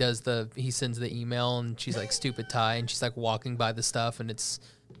sends the email and she's like stupid Ty, and she's like walking by the stuff and it's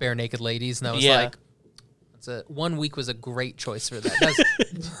bare naked ladies, and I was Yeah. like, that's 1 week was a great choice for that.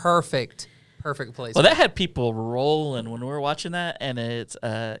 That's perfect place. Well, that had people rolling when we were watching that, and it's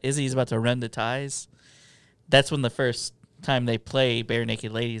Izzy's about to run to Ties. That's when the first time they play Bare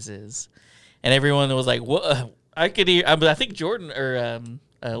Naked Ladies is, and everyone was like, "What?" I could hear. I think Jordan or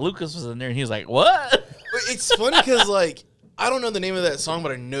Lucas was in there, and he was like, "What?" But it's funny because like I don't know the name of that song,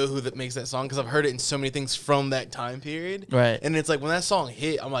 but I know who that makes that song because I've heard it in so many things from that time period. Right. And it's like when that song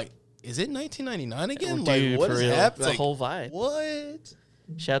hit, I'm like, is it 1999 again? Dude, like what for is real. happening? It's a whole vibe. What?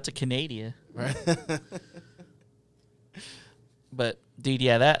 Shout out to Canada. Right. But dude,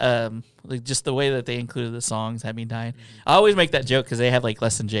 yeah, that like just the way that they included the songs had me dying. I always make that joke because they have like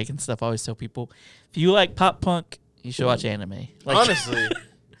Less Than Jake and stuff. I always tell people, if you like pop punk, you should watch anime. Like, Honestly,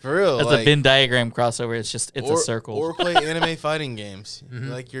 for real. that's like, a Venn diagram crossover. It's a circle. Or play anime fighting games. You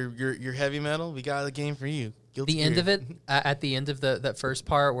like your heavy metal, we got a game for you. Guilty the end Gear. of it, at the end of that first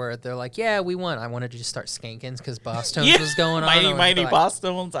part where they're like, yeah, we won. I wanted to just start skanking because Boss Tones was going on. I was Mighty like, Boss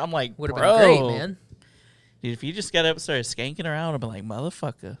Tones. I'm like, would have bro, been great, man. Dude, if you just got up and started skanking around, I'd be like,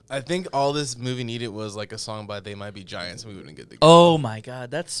 motherfucker. I think all this movie needed was like a song by They Might Be Giants, and we wouldn't get the. Oh my God,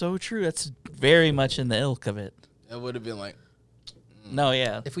 that's so true. That's very much in the ilk of it. It would have been like, No,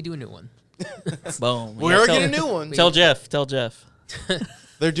 yeah. If we do a new one. Boom. we Yeah, are tell- getting a new one. Tell Jeff.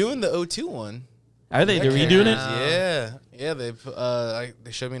 They're doing the O2 one. Are they? They're Okay. redoing it? Yeah.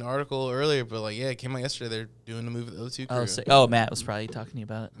 They showed me an article earlier, but like, yeah, it came out yesterday. They're doing the movie with the O2 crew. Oh, sick. Oh, Matt was probably talking to you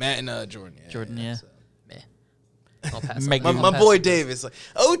about it. Matt and Jordan. Jordan, yeah. so. Meh. I'll pass. Make- on- My, I'll my pass boy on- Davis, like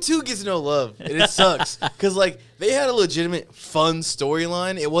O2 gets no love, and it sucks because like they had a legitimate fun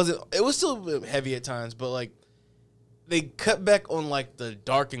storyline. It was still heavy at times, but like they cut back on like the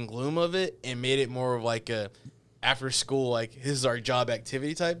dark and gloom of it and made it more of like a after school like this is our job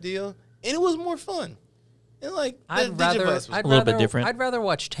activity type deal, and it was more fun. And like the I'd rather, Digivice was I'd A little bit rather- different. I'd rather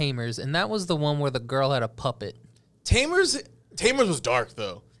watch Tamers, and that was the one where the girl had a puppet. Tamers was dark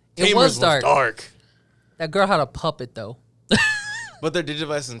though. It Tamers was dark. That girl had a puppet though. But their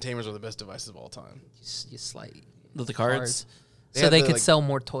Digivices and Tamers are the best devices of all time. You slight With the cards. They so had they the, could like- sell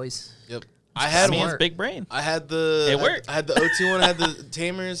more toys. Yep. I had I mean, one. it's big brain. I had the It worked. I had the O2 one. I had the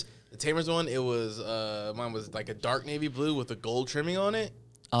Tamers. The Tamers one. It was mine was like a dark navy blue with a gold trimming on it.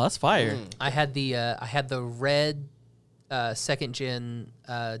 Oh, that's fire. Mm. I had the red second gen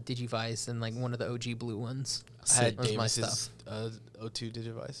Digivice and like one of the OG blue ones. I had That was my Davis's O2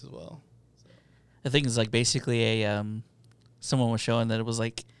 Digivice as well. The thing is, like, basically someone was showing that it was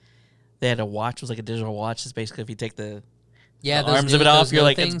like they had a watch. It was like a digital watch. It's basically if you take the Yeah, the those arms new- of it off, those you're new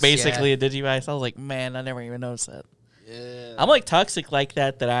like, things, it's basically yeah. a Digivice. I was like, man, I never even noticed that. Yeah. I'm like toxic like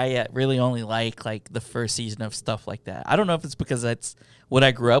that I really only like the first season of stuff like that. I don't know if it's because that's what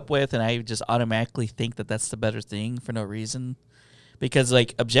I grew up with and I just automatically think that that's the better thing for no reason. Because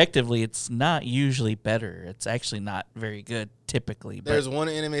like objectively, it's not usually better. It's actually not very good typically. But There's one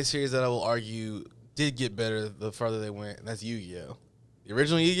anime series that I will argue did get better the farther they went, and that's Yu-Gi-Oh! The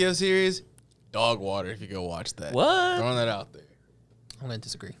original Yu-Gi-Oh! Series, dog water if you go watch that. What? Throwing that out there. I'm gonna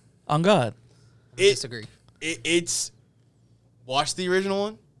disagree. On God. Disagree. It's watch the original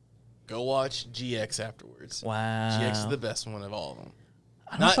one. Go watch GX afterwards. Wow. GX is the best one of all of them.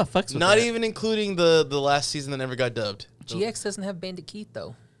 I don't know if I fucks with Not that. even including the last season that never got dubbed. GX doesn't have Bandit Keith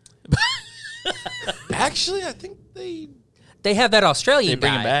though. Actually, I think They have that Australian They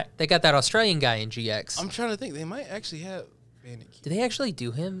bring guy. him back? They got that Australian guy in GX. I'm trying to think. They might actually have Bandit Keith. Did they actually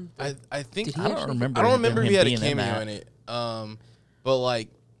do him? I think Did he I don't actually- remember. I don't remember if he had a being in cameo that. in it. But like,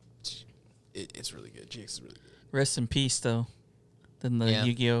 it's really good. GX is really good. Rest in peace, though. Then the Yeah.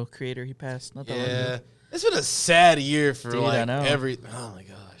 Yu-Gi-Oh creator, he passed. Not that long Yeah, ago. it's been a sad year for Dude, I like know. every. Oh my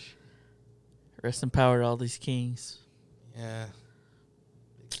gosh. Rest in power to all these kings. Yeah.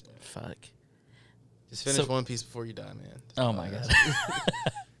 Fuck. Just finish So- One Piece before you die, man. That's Oh all my I God. ask.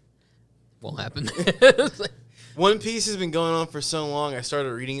 Won't happen. One Piece has been going on for so long. I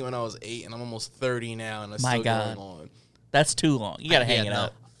started reading it when I was 8, and I'm almost 30 now, and it's My still God. going on. That's too long. You gotta hang Yeah, it no.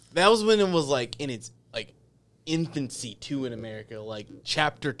 up. That was when it was like in its like infancy too in America, like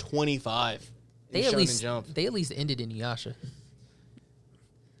chapter 25. in They at Shonen least Jump. they at least ended in Inuyasha.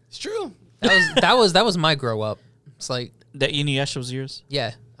 It's true. That was my grow up. It's like, That Inuyasha was yours?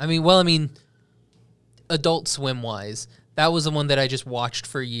 yeah. I mean, Adult Swim wise, that was the one that I just watched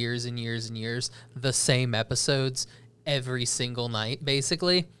for years and years and years. The same episodes every single night,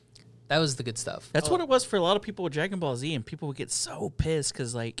 basically. That was the good stuff. That's what it was for a lot of people with Dragon Ball Z, and people would get so pissed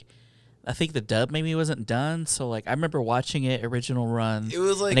because, like, I think the dub maybe wasn't done. So, like, I remember watching it original run. It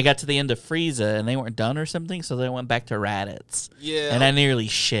was like and they got to the end of Frieza, and they weren't done or something, so they went back to Raditz. yeah. And I nearly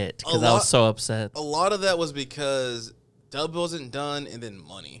shit because I was so upset. A lot of that was because dub wasn't done, and then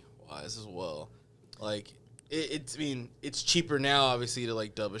money wise as well. Like I mean, it's cheaper now, obviously, to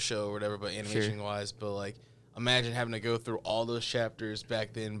like dub a show or whatever, but animation wise. But like, imagine having to go through all those chapters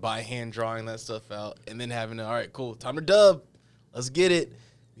back then by hand drawing that stuff out, and then having to, all right, cool, time to dub. Let's get it.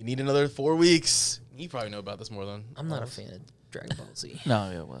 We need another 4 weeks. You probably know about this more than I'm not a us. fan of Dragon Ball Z. No,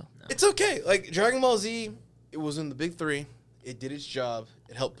 yeah, well. It's okay. Like Dragon Ball Z, it was in the big 3. It did its job.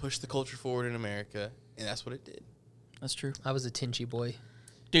 It helped push the culture forward in America, and that's what it did. That's true. I was a Tenchi boy.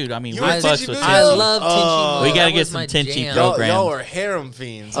 Dude, I mean, You we were a fucks Tenchi with boy? I Tenchi. love Tenchi. Oh. boy. We gotta That get was some my Tenchi jam. program. Y'all are harem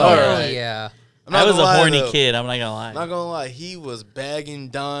fiends. Oh, All Oh right. yeah. I'm not I was gonna a lie, horny though. kid. I'm not gonna lie. Not gonna lie, he was bagging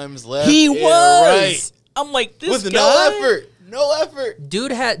dimes left. He and was. right. I'm like, this With guy. no effort. No effort.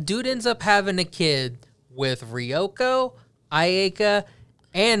 Dude ends up having a kid with Ryoko, Ayaka,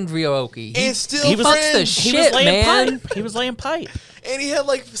 and Ryoki. And still He was, fucks the friends. he shit, was laying man. pipe. He was laying pipe. And he had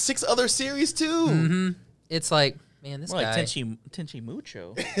like 6 other series too. It's like, man, this More guy, like Tenchi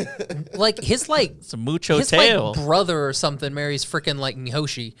Mucho. like his like Some Mucho his tail. like brother or something marries freaking like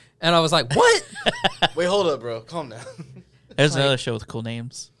Mihoshi, and I was like, what? Wait, hold up, bro. Calm down. There's another show with cool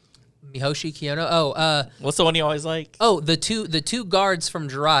names. Mihoshi Kiyono. Oh, What's the one you always like? the two guards from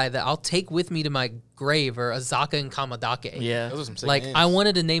Jirai that I'll take with me to my grave are Azaka and Kamadake. Yeah. Those are some sick Like names. I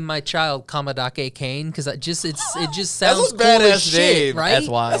wanted to name my child Kamadake Kane because it just sounds a cool as badass shit, name. right? That's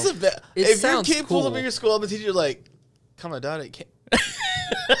wild. That's a bad. It If your sounds kid pulls up cool. in your school, I'm the teacher like, come on, Dad.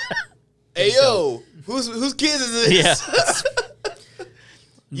 Hey yo, whose kids is this? Yeah.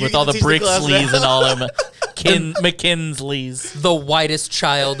 You With get all to the teach the brick class sleeves now. and all them McKinsley's. The whitest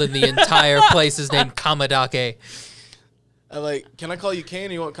child in the entire place is named Kamadake. I'm like, can I call you Kane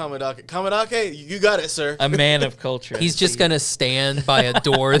or you want Kamadake? Kamadake, you got it, sir. A man of culture. He's just gonna stand by a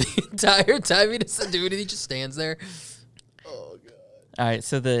door the entire time. He doesn't do anything. He just stands there. Oh god. All right,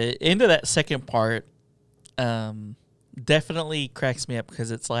 so the end of that second part definitely cracks me up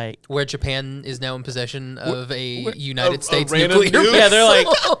because it's like, Where Japan is now in possession of a a United States random nuclear. nuke? yeah, they're like,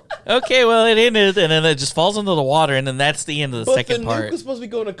 missile. okay, well, it ended, and then it just falls into the water, and then that's the end of the But second the part. nuke was supposed to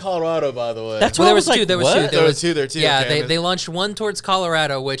be going to Colorado, by the way. That's Well, what there I was was two. like, There was what? two. There was two. There were two. Yeah, okay. they launched one towards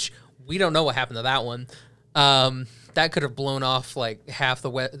Colorado, which we don't know what happened to that one. That could have blown off like half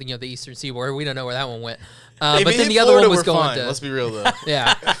the eastern seaboard. We don't know where that one went. If But it then hit the other Florida, one was we're going fine. to. Let's be real though.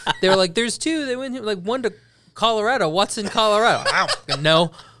 Yeah, they were like, "There's two." They went like one to Colorado. What's in Colorado? I don't fucking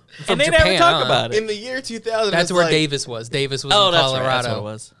know. I'm from And they Japan, never talk about it. In the year 2000, That's it's where like, Davis was. Davis was Oh, in that's Colorado. right. That's what it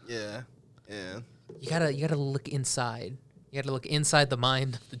was. Yeah, yeah. You gotta look inside. You gotta look inside the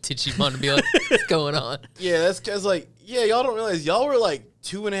mind of the Digimon and be like, "What's going on?" Yeah, that's because like, yeah, y'all don't realize y'all were like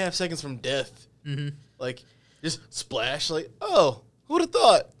 2.5 seconds from death. Mm-hmm. Like, Just splash, like, oh, who would have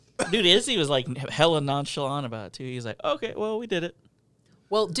thought? Dude, Izzy was like hella nonchalant about it too. He's like, okay, well, we did it.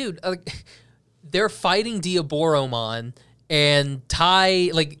 Well, dude, they're fighting Diaboromon, and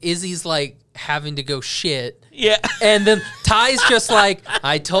Ty, like, Izzy's like having to go shit. Yeah. And then Ty's just like,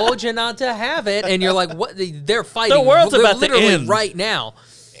 I told you not to have it. And you're like, what? They're fighting. The world's They're about to literally end. right now.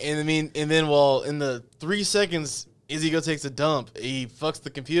 And then while in the 3 seconds Izzy go takes a dump, he fucks the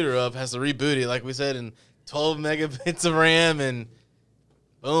computer up, has to reboot it, like we said, in 12 megabits of RAM, and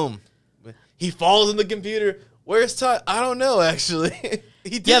boom. He falls in the computer. Where's Ty? I don't know, actually.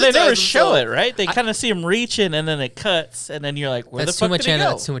 Yeah, they never show it, right? They kind of see him reaching, and then it cuts, and then you're like, where That's the too fuck much. did he go?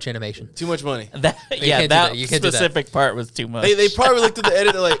 That's too much animation. Too much money. That, can't yeah, do that that. You can't do that. specific part was too much. They probably looked at the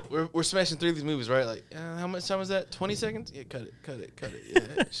edit, they're like, we're smashing 3 of these movies, right? Like, how much time was that? 20 seconds? Yeah, cut it.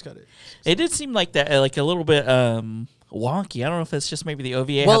 Yeah, just cut it. It did seem like that, like a little bit wonky. I don't know if it's just maybe the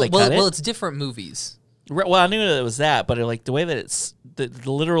OVA how they cut it. Well, it's different movies. Well, I knew that it was that, but like the way that it's the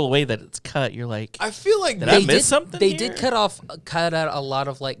literal way that it's cut, you're like, I feel like Did I miss something They here? did cut out a lot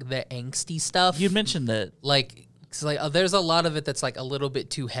of like the angsty stuff. you mentioned that. Like, 'cause, like there's a lot of it that's like a little bit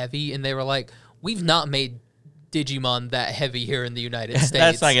too heavy, and they were like, we've not made Digimon that heavy here in the United States.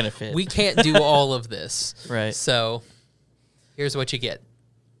 That's not gonna fit. We can't do all of this. Right. So here's what you get.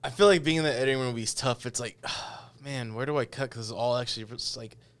 I feel like being in the editing room would be tough. It's like, oh, man, where do I cut? Because it's all actually, it's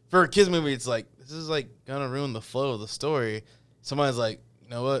like, for a kids movie, it's like, this is like gonna ruin the flow of the story. Somebody's like, you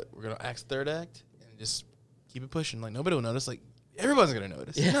know what? We're gonna act third act and just keep it pushing. Like, nobody will notice. Like, everyone's gonna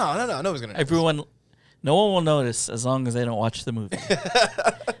notice. Yeah. No, nobody's gonna notice. No one will notice as long as they don't watch the movie.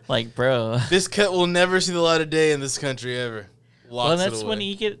 Like, bro. This cut will never see the light of day in this country ever. Well, that's when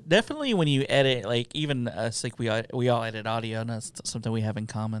you get definitely when you edit, like even us, like we all edit audio, and that's something we have in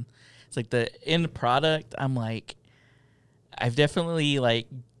common. It's like the end product. I'm like, I've definitely like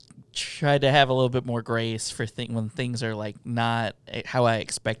tried to have a little bit more grace for when things are like not how I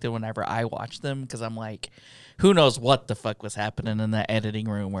expected whenever I watch them, because I'm like, who knows what the fuck was happening in that editing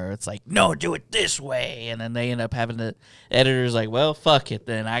room where it's like, no, do it this way, and then they end up having the editors like, well, fuck it,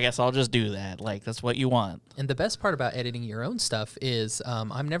 then I guess I'll just do that. Like, that's what you want. And the best part about editing your own stuff is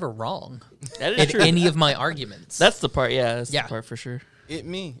I'm never wrong That is in true. any of my arguments. That's the part. Yeah, that's Yeah. the part for sure. It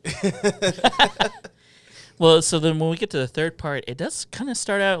me. Well, so then when we get to the third part, it does kind of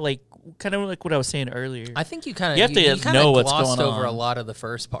start out like kind of like what I was saying earlier. I think you kind of You have to kinda know what's glossed going over on. a lot of the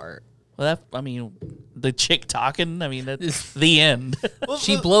first part. Well, I mean, the chick talking. I mean, that's the end. Well,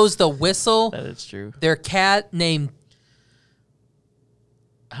 She look, blows the whistle. That is true. Their cat named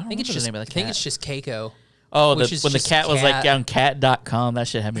I don't I think it's remember just the name of the cat. I think it's just Keiko. oh, which is when the just cat was like cat. on cat.com. That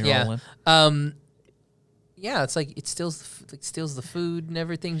shit had me Yeah. rolling. Yeah, it's like it steals the food and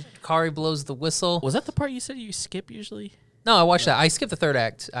everything. Kari blows the whistle. Was that the part you said you skip usually? No, I watched that. I skipped the third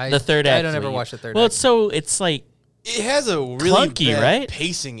act. The third act. I don't is ever what you- watch the third Well, act. it's like it has a really Clunky, bad right?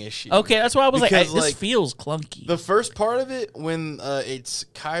 pacing issue. okay. That's why I was like, Because, this like, feels clunky. The first part of it, when it's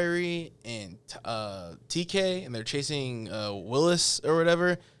Kyrie and TK, and they're chasing Willis or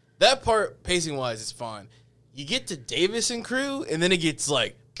whatever, that part, pacing-wise, is fine. You get to Davis and crew, and then it gets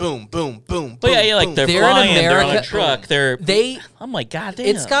like, boom, boom, boom, but boom, yeah, like boom. they're They're in flying. They're on a America- truck. They're. They I'm like, god damn.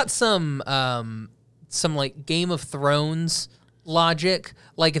 it's got some like Game of Thrones logic.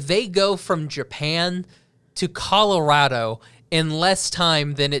 Like they go from Japan to Colorado in less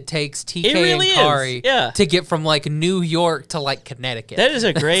time than it takes TK It really and is, Kari yeah. to get from like New York to like Connecticut. That is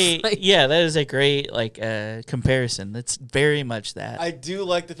a great, like- yeah. That is a great like comparison. That's very much that. I do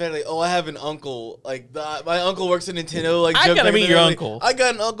like the fact, like, oh, I have an uncle. Like, my uncle works at Nintendo. Like, I joke gotta back meet in your the day, uncle. I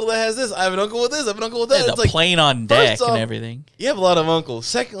got an uncle that has this. I have an uncle with this. I have an uncle with that. There's It's a like, plane on deck off, and everything. you have a lot of uncles.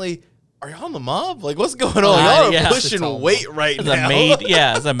 Secondly, are y'all in the mob? Like, what's going on? Uh, Y'all are yeah. pushing weight right As now. a made,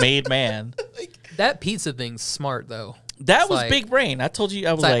 yeah, as a made man. That pizza thing's smart though. That It's was like- big brain. I told you,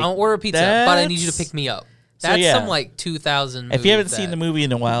 I was It's like, like, I don't order pizza, but I need you to that's- pick me up. So, That's yeah. some like 2000. If you haven't move seen that- the movie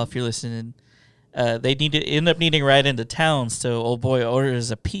in a while, if you're listening, they end up needing to ride into town. So old boy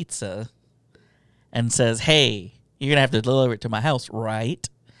orders a pizza and says, "Hey, you're gonna have to deliver it to my house, right?"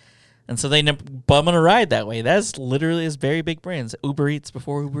 And so they end up bumming a ride that way. That's literally his very big brands. Uber Eats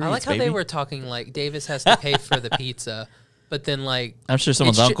before Uber Eats. I like how baby. they were talking like Davis has to pay for the pizza, but then like I'm sure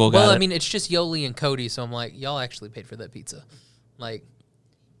someone's it's ju- uncle got well, it. I mean, it's just Yoli and Cody, so I'm like, y'all actually paid for that pizza. Like,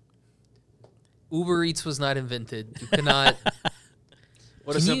 Uber Eats was not invented. You cannot.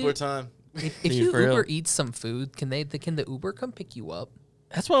 What a Can you- simpler time. If Dude, you for real. Uber Eats some food, can the Uber come pick you up?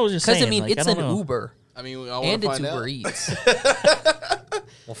 That's what I was just saying. Because I mean, like, it's I an don't know. Uber I mean, I want and to it's find Uber out.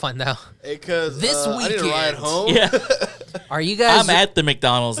 Eats. We'll find out. Because This I need to ride weekend. home. Yeah, Are you guys I'm at the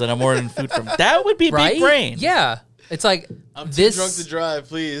McDonald's that I'm ordering food from. That would be right? big brain. Yeah. It's like I'm too this drunk to drive,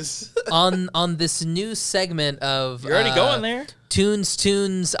 please. on this new segment of You're already going there. Tunes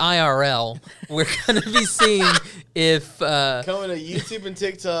IRL. We're gonna be seeing if Coming to YouTube and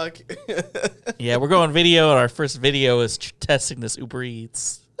TikTok. Yeah, we're going video, and our first video is testing this Uber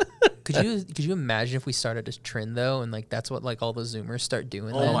Eats. could you imagine if we started a trend though, and like that's what like all the Zoomers start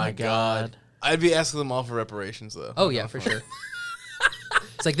doing? Oh then? my god. I'd be asking them all for reparations though. Oh yeah, for sure.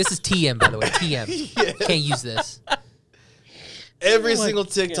 It's like, this is TM, by the way. TM. Can't use this. Every single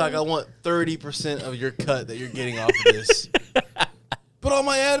TikTok, I want 30% of your cut that you're getting off of this. But all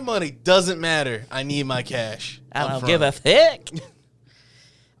my ad money doesn't matter. I need my cash. I don't upfront. give a heck.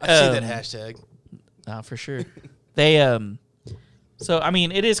 I've seen that hashtag. For sure. They so I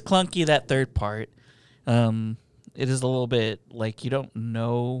mean, it is clunky, that third part. It is a little bit like you don't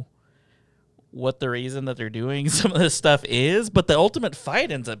know what the reason that they're doing some of this stuff is, but the ultimate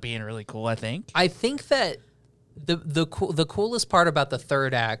fight ends up being really cool, I think. I think that the coolest part about the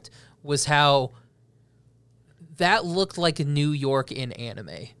third act was how that looked like New York in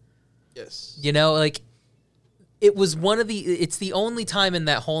anime. Yes. You know, like it was it's the only time in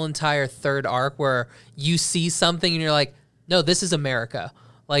that whole entire third arc where you see something and you're like, no, this is America.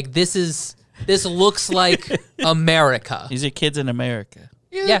 Like this looks like America. These are kids in America.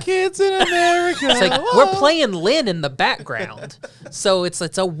 Yeah. Kids in America. It's like we're playing Lynn in the background. So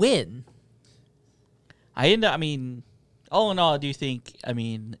it's a win. I mean, all in all, I do think, I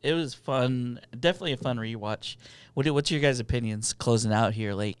mean, it was fun. Definitely a fun rewatch. What's your guys' opinions closing out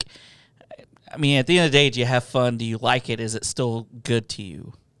here? Like, I mean, at the end of the day, do you have fun? Do you like it? Is it still good to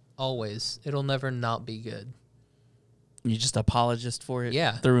you? Always. It'll never not be good. You just apologist for it,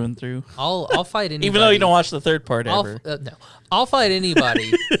 Yeah. through and through. I'll fight anybody. Even though you don't watch the third part ever. No, I'll fight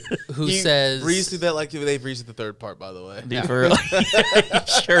anybody who says breeze through that like they breezed through the third part, by the way. Dude, for real.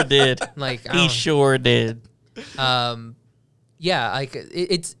 He sure did. like I He don't- sure did. yeah, like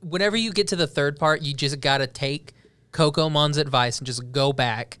it's whenever you get to the third part, you just gotta take Kokomon's advice and just go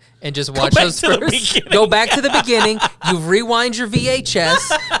back and just watch back those to the first. beginning. Go back to the beginning. You rewind your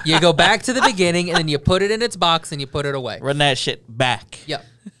VHS. You go back to the beginning, and then you put it in its box and you put it away. Run that shit back. Yep.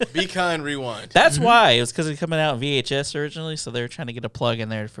 Be kind, rewind. That's why. It was because it's coming out in VHS originally, so they were trying to get a plug in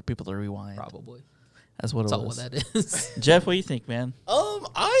there for people to rewind. Probably. That's what That's it all was. what that is. Jeff, what do you think, man?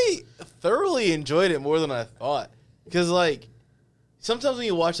 I thoroughly enjoyed it more than I thought. Because, like, sometimes when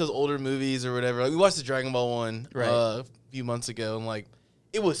you watch those older movies or whatever, like we watched the Dragon Ball one Right. a few months ago, and, like,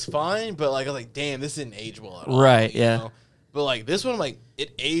 it was fine, but, like, I was like, damn, this didn't age well at all. Right, you yeah. know? But, like, this one, like,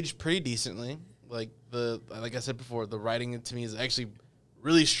 it aged pretty decently. Like I said before, the writing to me is actually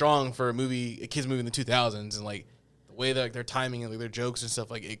really strong for a kids movie in the 2000s, and, like, the way that, like, their timing and, like, their jokes and stuff,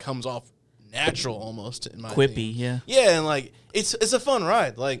 like, it comes off natural almost, in my opinion. Quippy, yeah. Yeah, and like it's a fun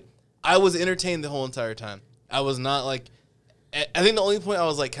ride. Like I was entertained the whole entire time. I was not like I think the only point I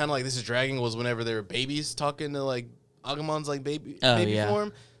was like kind of like this is dragging was whenever there were babies talking to like Agumon's like baby yeah.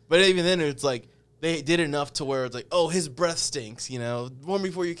 form. But even then it's like they did enough to where it's like, oh, his breath stinks, you know, warm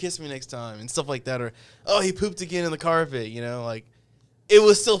before you kiss me next time and stuff like that, or oh, he pooped again in the carpet, you know, like it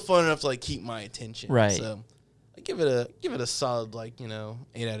was still fun enough to like keep my attention. Right. So I give it a solid 8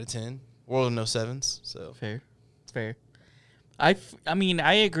 out of 10. World of No Sevens. So Fair. It's fair. I mean,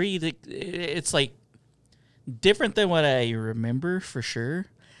 I agree that it's like different than what I remember for sure,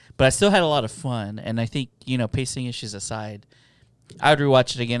 but I still had a lot of fun. And I think, pacing issues aside, I would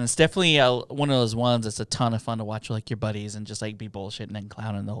rewatch it again. It's definitely one of those ones that's a ton of fun to watch with like your buddies and just like be bullshitting and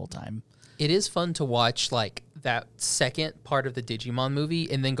clowning the whole time. It is fun to watch like that second part of the Digimon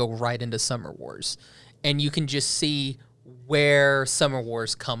movie and then go right into Summer Wars. And you can just see where Summer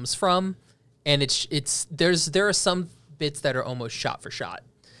Wars comes from, and there are some bits that are almost shot for shot,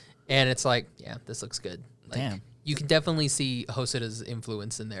 and it's like, yeah, this looks good. Like, Damn. You can definitely see Hosoda's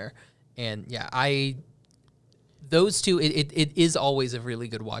influence in there, and yeah, those two, it is always a really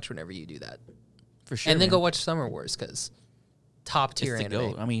good watch whenever you do that, For sure. and then man. go watch Summer Wars because top It's tier the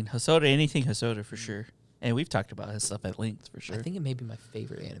anime. GOAT. I mean, Hosoda, anything Hosoda for sure. And we've talked about his stuff at length for sure. I think it may be my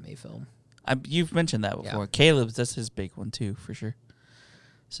favorite anime film. You've mentioned that before. Yeah. Caleb's, that's his big one too, for sure.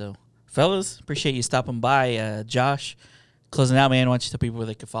 So, fellas, appreciate you stopping by. Josh, closing out, man. Why don't you tell people where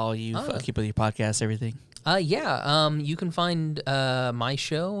they can follow you, keep with your podcast, everything? You can find my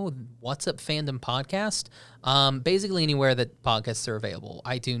show, What's Up Fandom Podcast, basically anywhere that podcasts are available.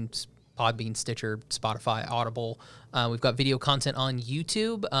 iTunes, Podbean, Stitcher, Spotify, Audible. We've got video content on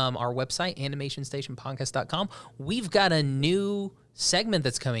YouTube, our website, animationstationpodcast.com. We've got a new segment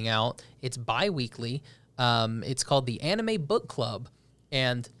that's coming out. It's bi-weekly. It's called the Anime Book Club.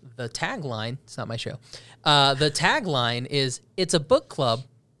 And the tagline, it's not my show, the tagline is, it's a book club,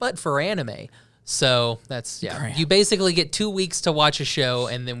 but for anime. So that's Crap. You basically get 2 weeks to watch a show,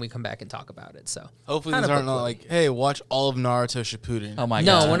 and then we come back and talk about it. So Hopefully Kind these of aren't not like, hey, watch all of Naruto Shippuden. Oh my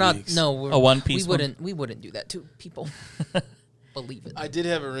no, god. we're not. Weeks. No, we're, A One Piece one? We wouldn't do that to people. Believe it. I did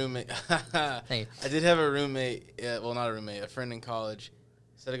have a roommate. Hey. I did have a roommate. Well, not a roommate. A friend in college.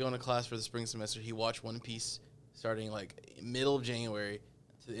 Instead of going to class for the spring semester, he watched One Piece starting like middle of January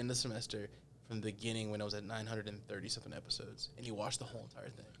to the end of the semester from the beginning when it was at 930 something episodes, and he watched the whole entire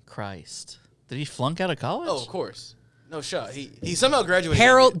thing. Christ. Did he flunk out of college? Oh, of course. No shot. He somehow graduated.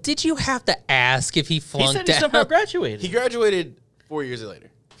 Harold, did you have to ask if he He flunked said he somehow out? graduated. He graduated 4 years later.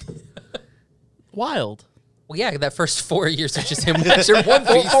 Wild. Well, yeah, that first 4 years was just him watching One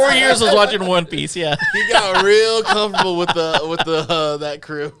Piece. 4 years was watching One Piece, yeah. He got real comfortable with the that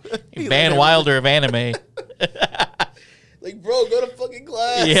crew. He Van like, Wilder of anime. Like, bro, go to fucking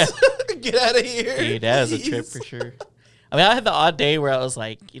class. Yeah. Get out of here. Dude, that was a trip please. for sure. I mean, I had the odd day where I was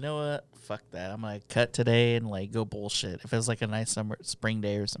like, you know what? Fuck that. I'm going to cut today and like go bullshit. If it's like a nice spring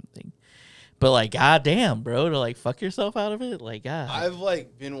day or something. But like, goddamn, bro, to like fuck yourself out of it? Like, God. I've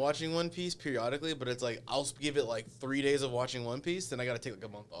like been watching One Piece periodically, but it's like I'll give it like 3 days of watching One Piece, then I gotta take like a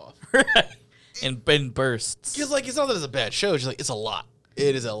month off. in bursts. Because like it's not that it's a bad show, it's just like it's a lot.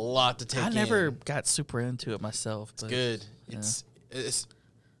 It is a lot to take. I never in. got super into it myself. But Good. yeah. It's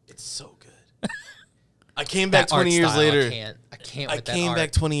so good. I came back That art 20 years style, later. I can't I with that came art.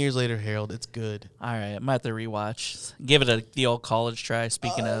 back 20 years later, Harold. It's good. All right, I might have to rewatch. Give it the old college try.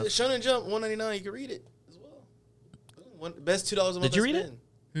 Speaking of, Shonen Jump, $1.99. You can read it as well. Best $2 a month. Did you I read it?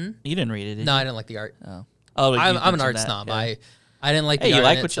 spend. you didn't read it, did No, you? I didn't like the art. Oh, I'm you an mentioned art that, snob. yeah. I didn't like Hey, the you art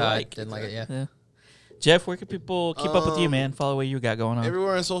like in what it, you so I like. didn't like it, yeah. Yeah. Jeff, where can people keep up with you, man? Follow what you got going on.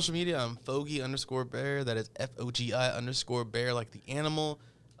 Everywhere on social media, I'm Fogy_Bear. That is FOGI_Bear, like the animal.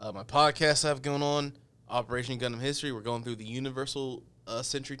 My podcast I have going on, Operation Gundam History. We're going through the Universal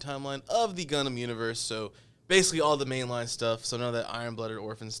Century timeline of the Gundam universe. So basically all the mainline stuff. So none of that Iron-Blooded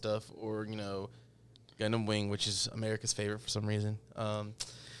Orphan stuff or, Gundam Wing, which is America's favorite for some reason. Even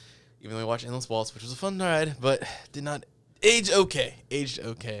though we watched Endless Waltz, which was a fun ride, but did not aged okay.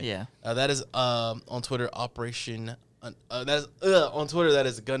 Yeah. That is on Twitter, on Twitter, that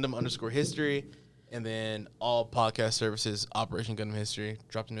is Gundam_History. And then all podcast services, Operation Gundam History.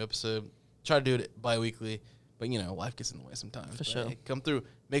 Dropped a new episode. Try to do it bi-weekly. But, life gets in the way sometimes. For sure. Hey, come through.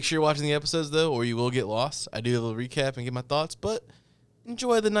 Make sure you're watching the episodes, though, or you will get lost. I do a little recap and get my thoughts. But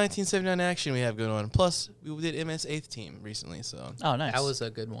enjoy the 1979 action we have going on. Plus, we did MS 8th Team recently. So Oh, nice. That was a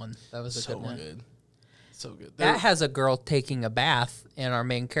good one. That was a so good one. good. So good. That has a girl taking a bath, and our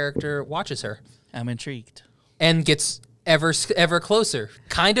main character watches her I'm intrigued. and gets ever closer.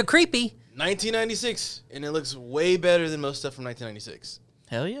 Kind of creepy. 1996, and it looks way better than most stuff from 1996.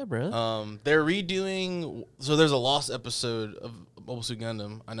 Hell yeah, bro. They're redoing. So there's a lost episode of Mobile Suit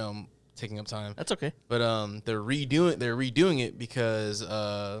Gundam. I know I'm taking up time, That's okay. but they're redoing it because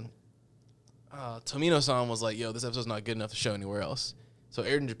Tomino-san was like, "Yo, this episode's not good enough to show anywhere else." So it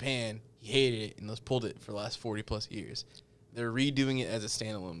aired in Japan. He hated it and just pulled it for the last 40 plus years. They're redoing it as a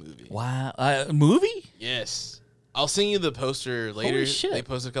standalone movie. Wow. Movie? Yes. I'll send you the poster later. Holy shit. They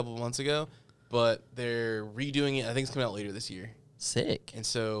posted a couple of months ago, but they're redoing it. I think it's coming out later this year. Sick. And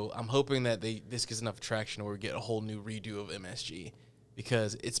so I'm hoping that this gets enough traction where we get a whole new redo of MSG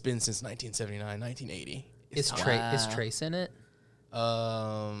because it's been since 1979, 1980. Is time. Trace in it?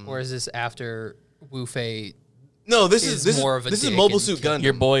 Um, Or is this after Wu Fei? no, this is is more of a this is dick Mobile and Suit kill- Gundam.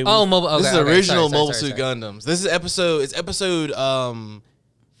 Your boy. Oh, mobile. Okay, This is okay, original sorry, Mobile sorry, Suit sorry. Gundams. This is episode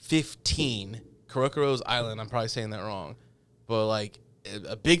 15, Kurokuro's Island. I'm probably saying that wrong, but like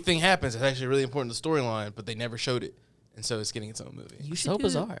a big thing happens. It's actually really important to the storyline, but they never showed it, and so it's getting its own movie. You So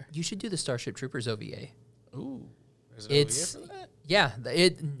bizarre. You should do the Starship Troopers OVA. Ooh, there's an It's OVA for that? yeah,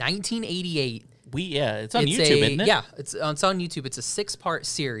 1988. It's on YouTube, isn't it? Yeah, it's on YouTube. It's a 6-part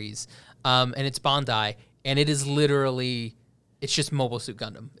series, and it's Bandai, and it is literally, it's just Mobile Suit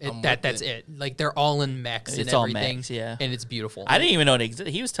Gundam. That's it. Like they're all in mechs and It's all everything. mechs, yeah. and it's beautiful. I didn't even know it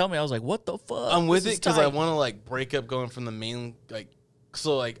existed. He was telling me, I was like, what the fuck? I'm with This it is because I tight. want to like break up going from the main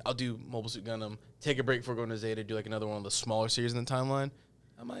so I'll do Mobile Suit Gundam, take a break before going to Zeta, do like another one of the smaller series in the timeline.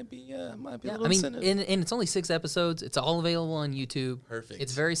 I might be a Yeah, little I mean, incentive. and it's only 6 episodes. It's all available on YouTube. Perfect.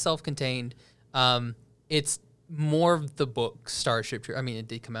 It's very self-contained. It's more of the book Starship Troopers. I mean, it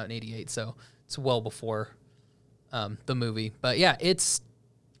did come out in '88, so it's well before the movie. But yeah, it's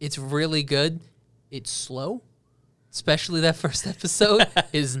really good. It's slow, especially that first episode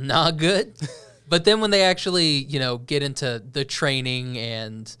is not good. But then when they actually, get into the training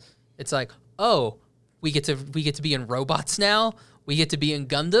and it's like, oh, we get to be in robots now. We get to be in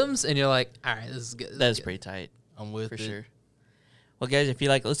Gundams, and you're like, all right, this is good. That is pretty tight. I'm with For it. sure. Well, guys, if you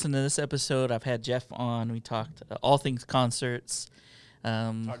like listening to this episode, I've had Jeff on. We talked all things concerts.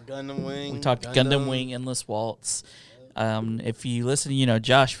 Talked Gundam Wing. We talked Gundam Wing, Endless Waltz. If you listen, you know,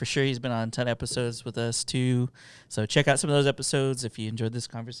 Josh, for sure, he's been on 10 episodes with us, too. So check out some of those episodes if you enjoyed this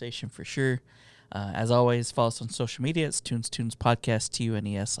conversation, for sure. As always, follow us on social media. It's Tunes Podcast,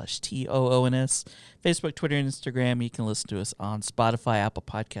 TUNES/TOONS. Facebook, Twitter, and Instagram. You can listen to us on Spotify, Apple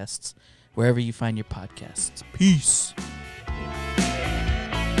Podcasts, wherever you find your podcasts. Peace.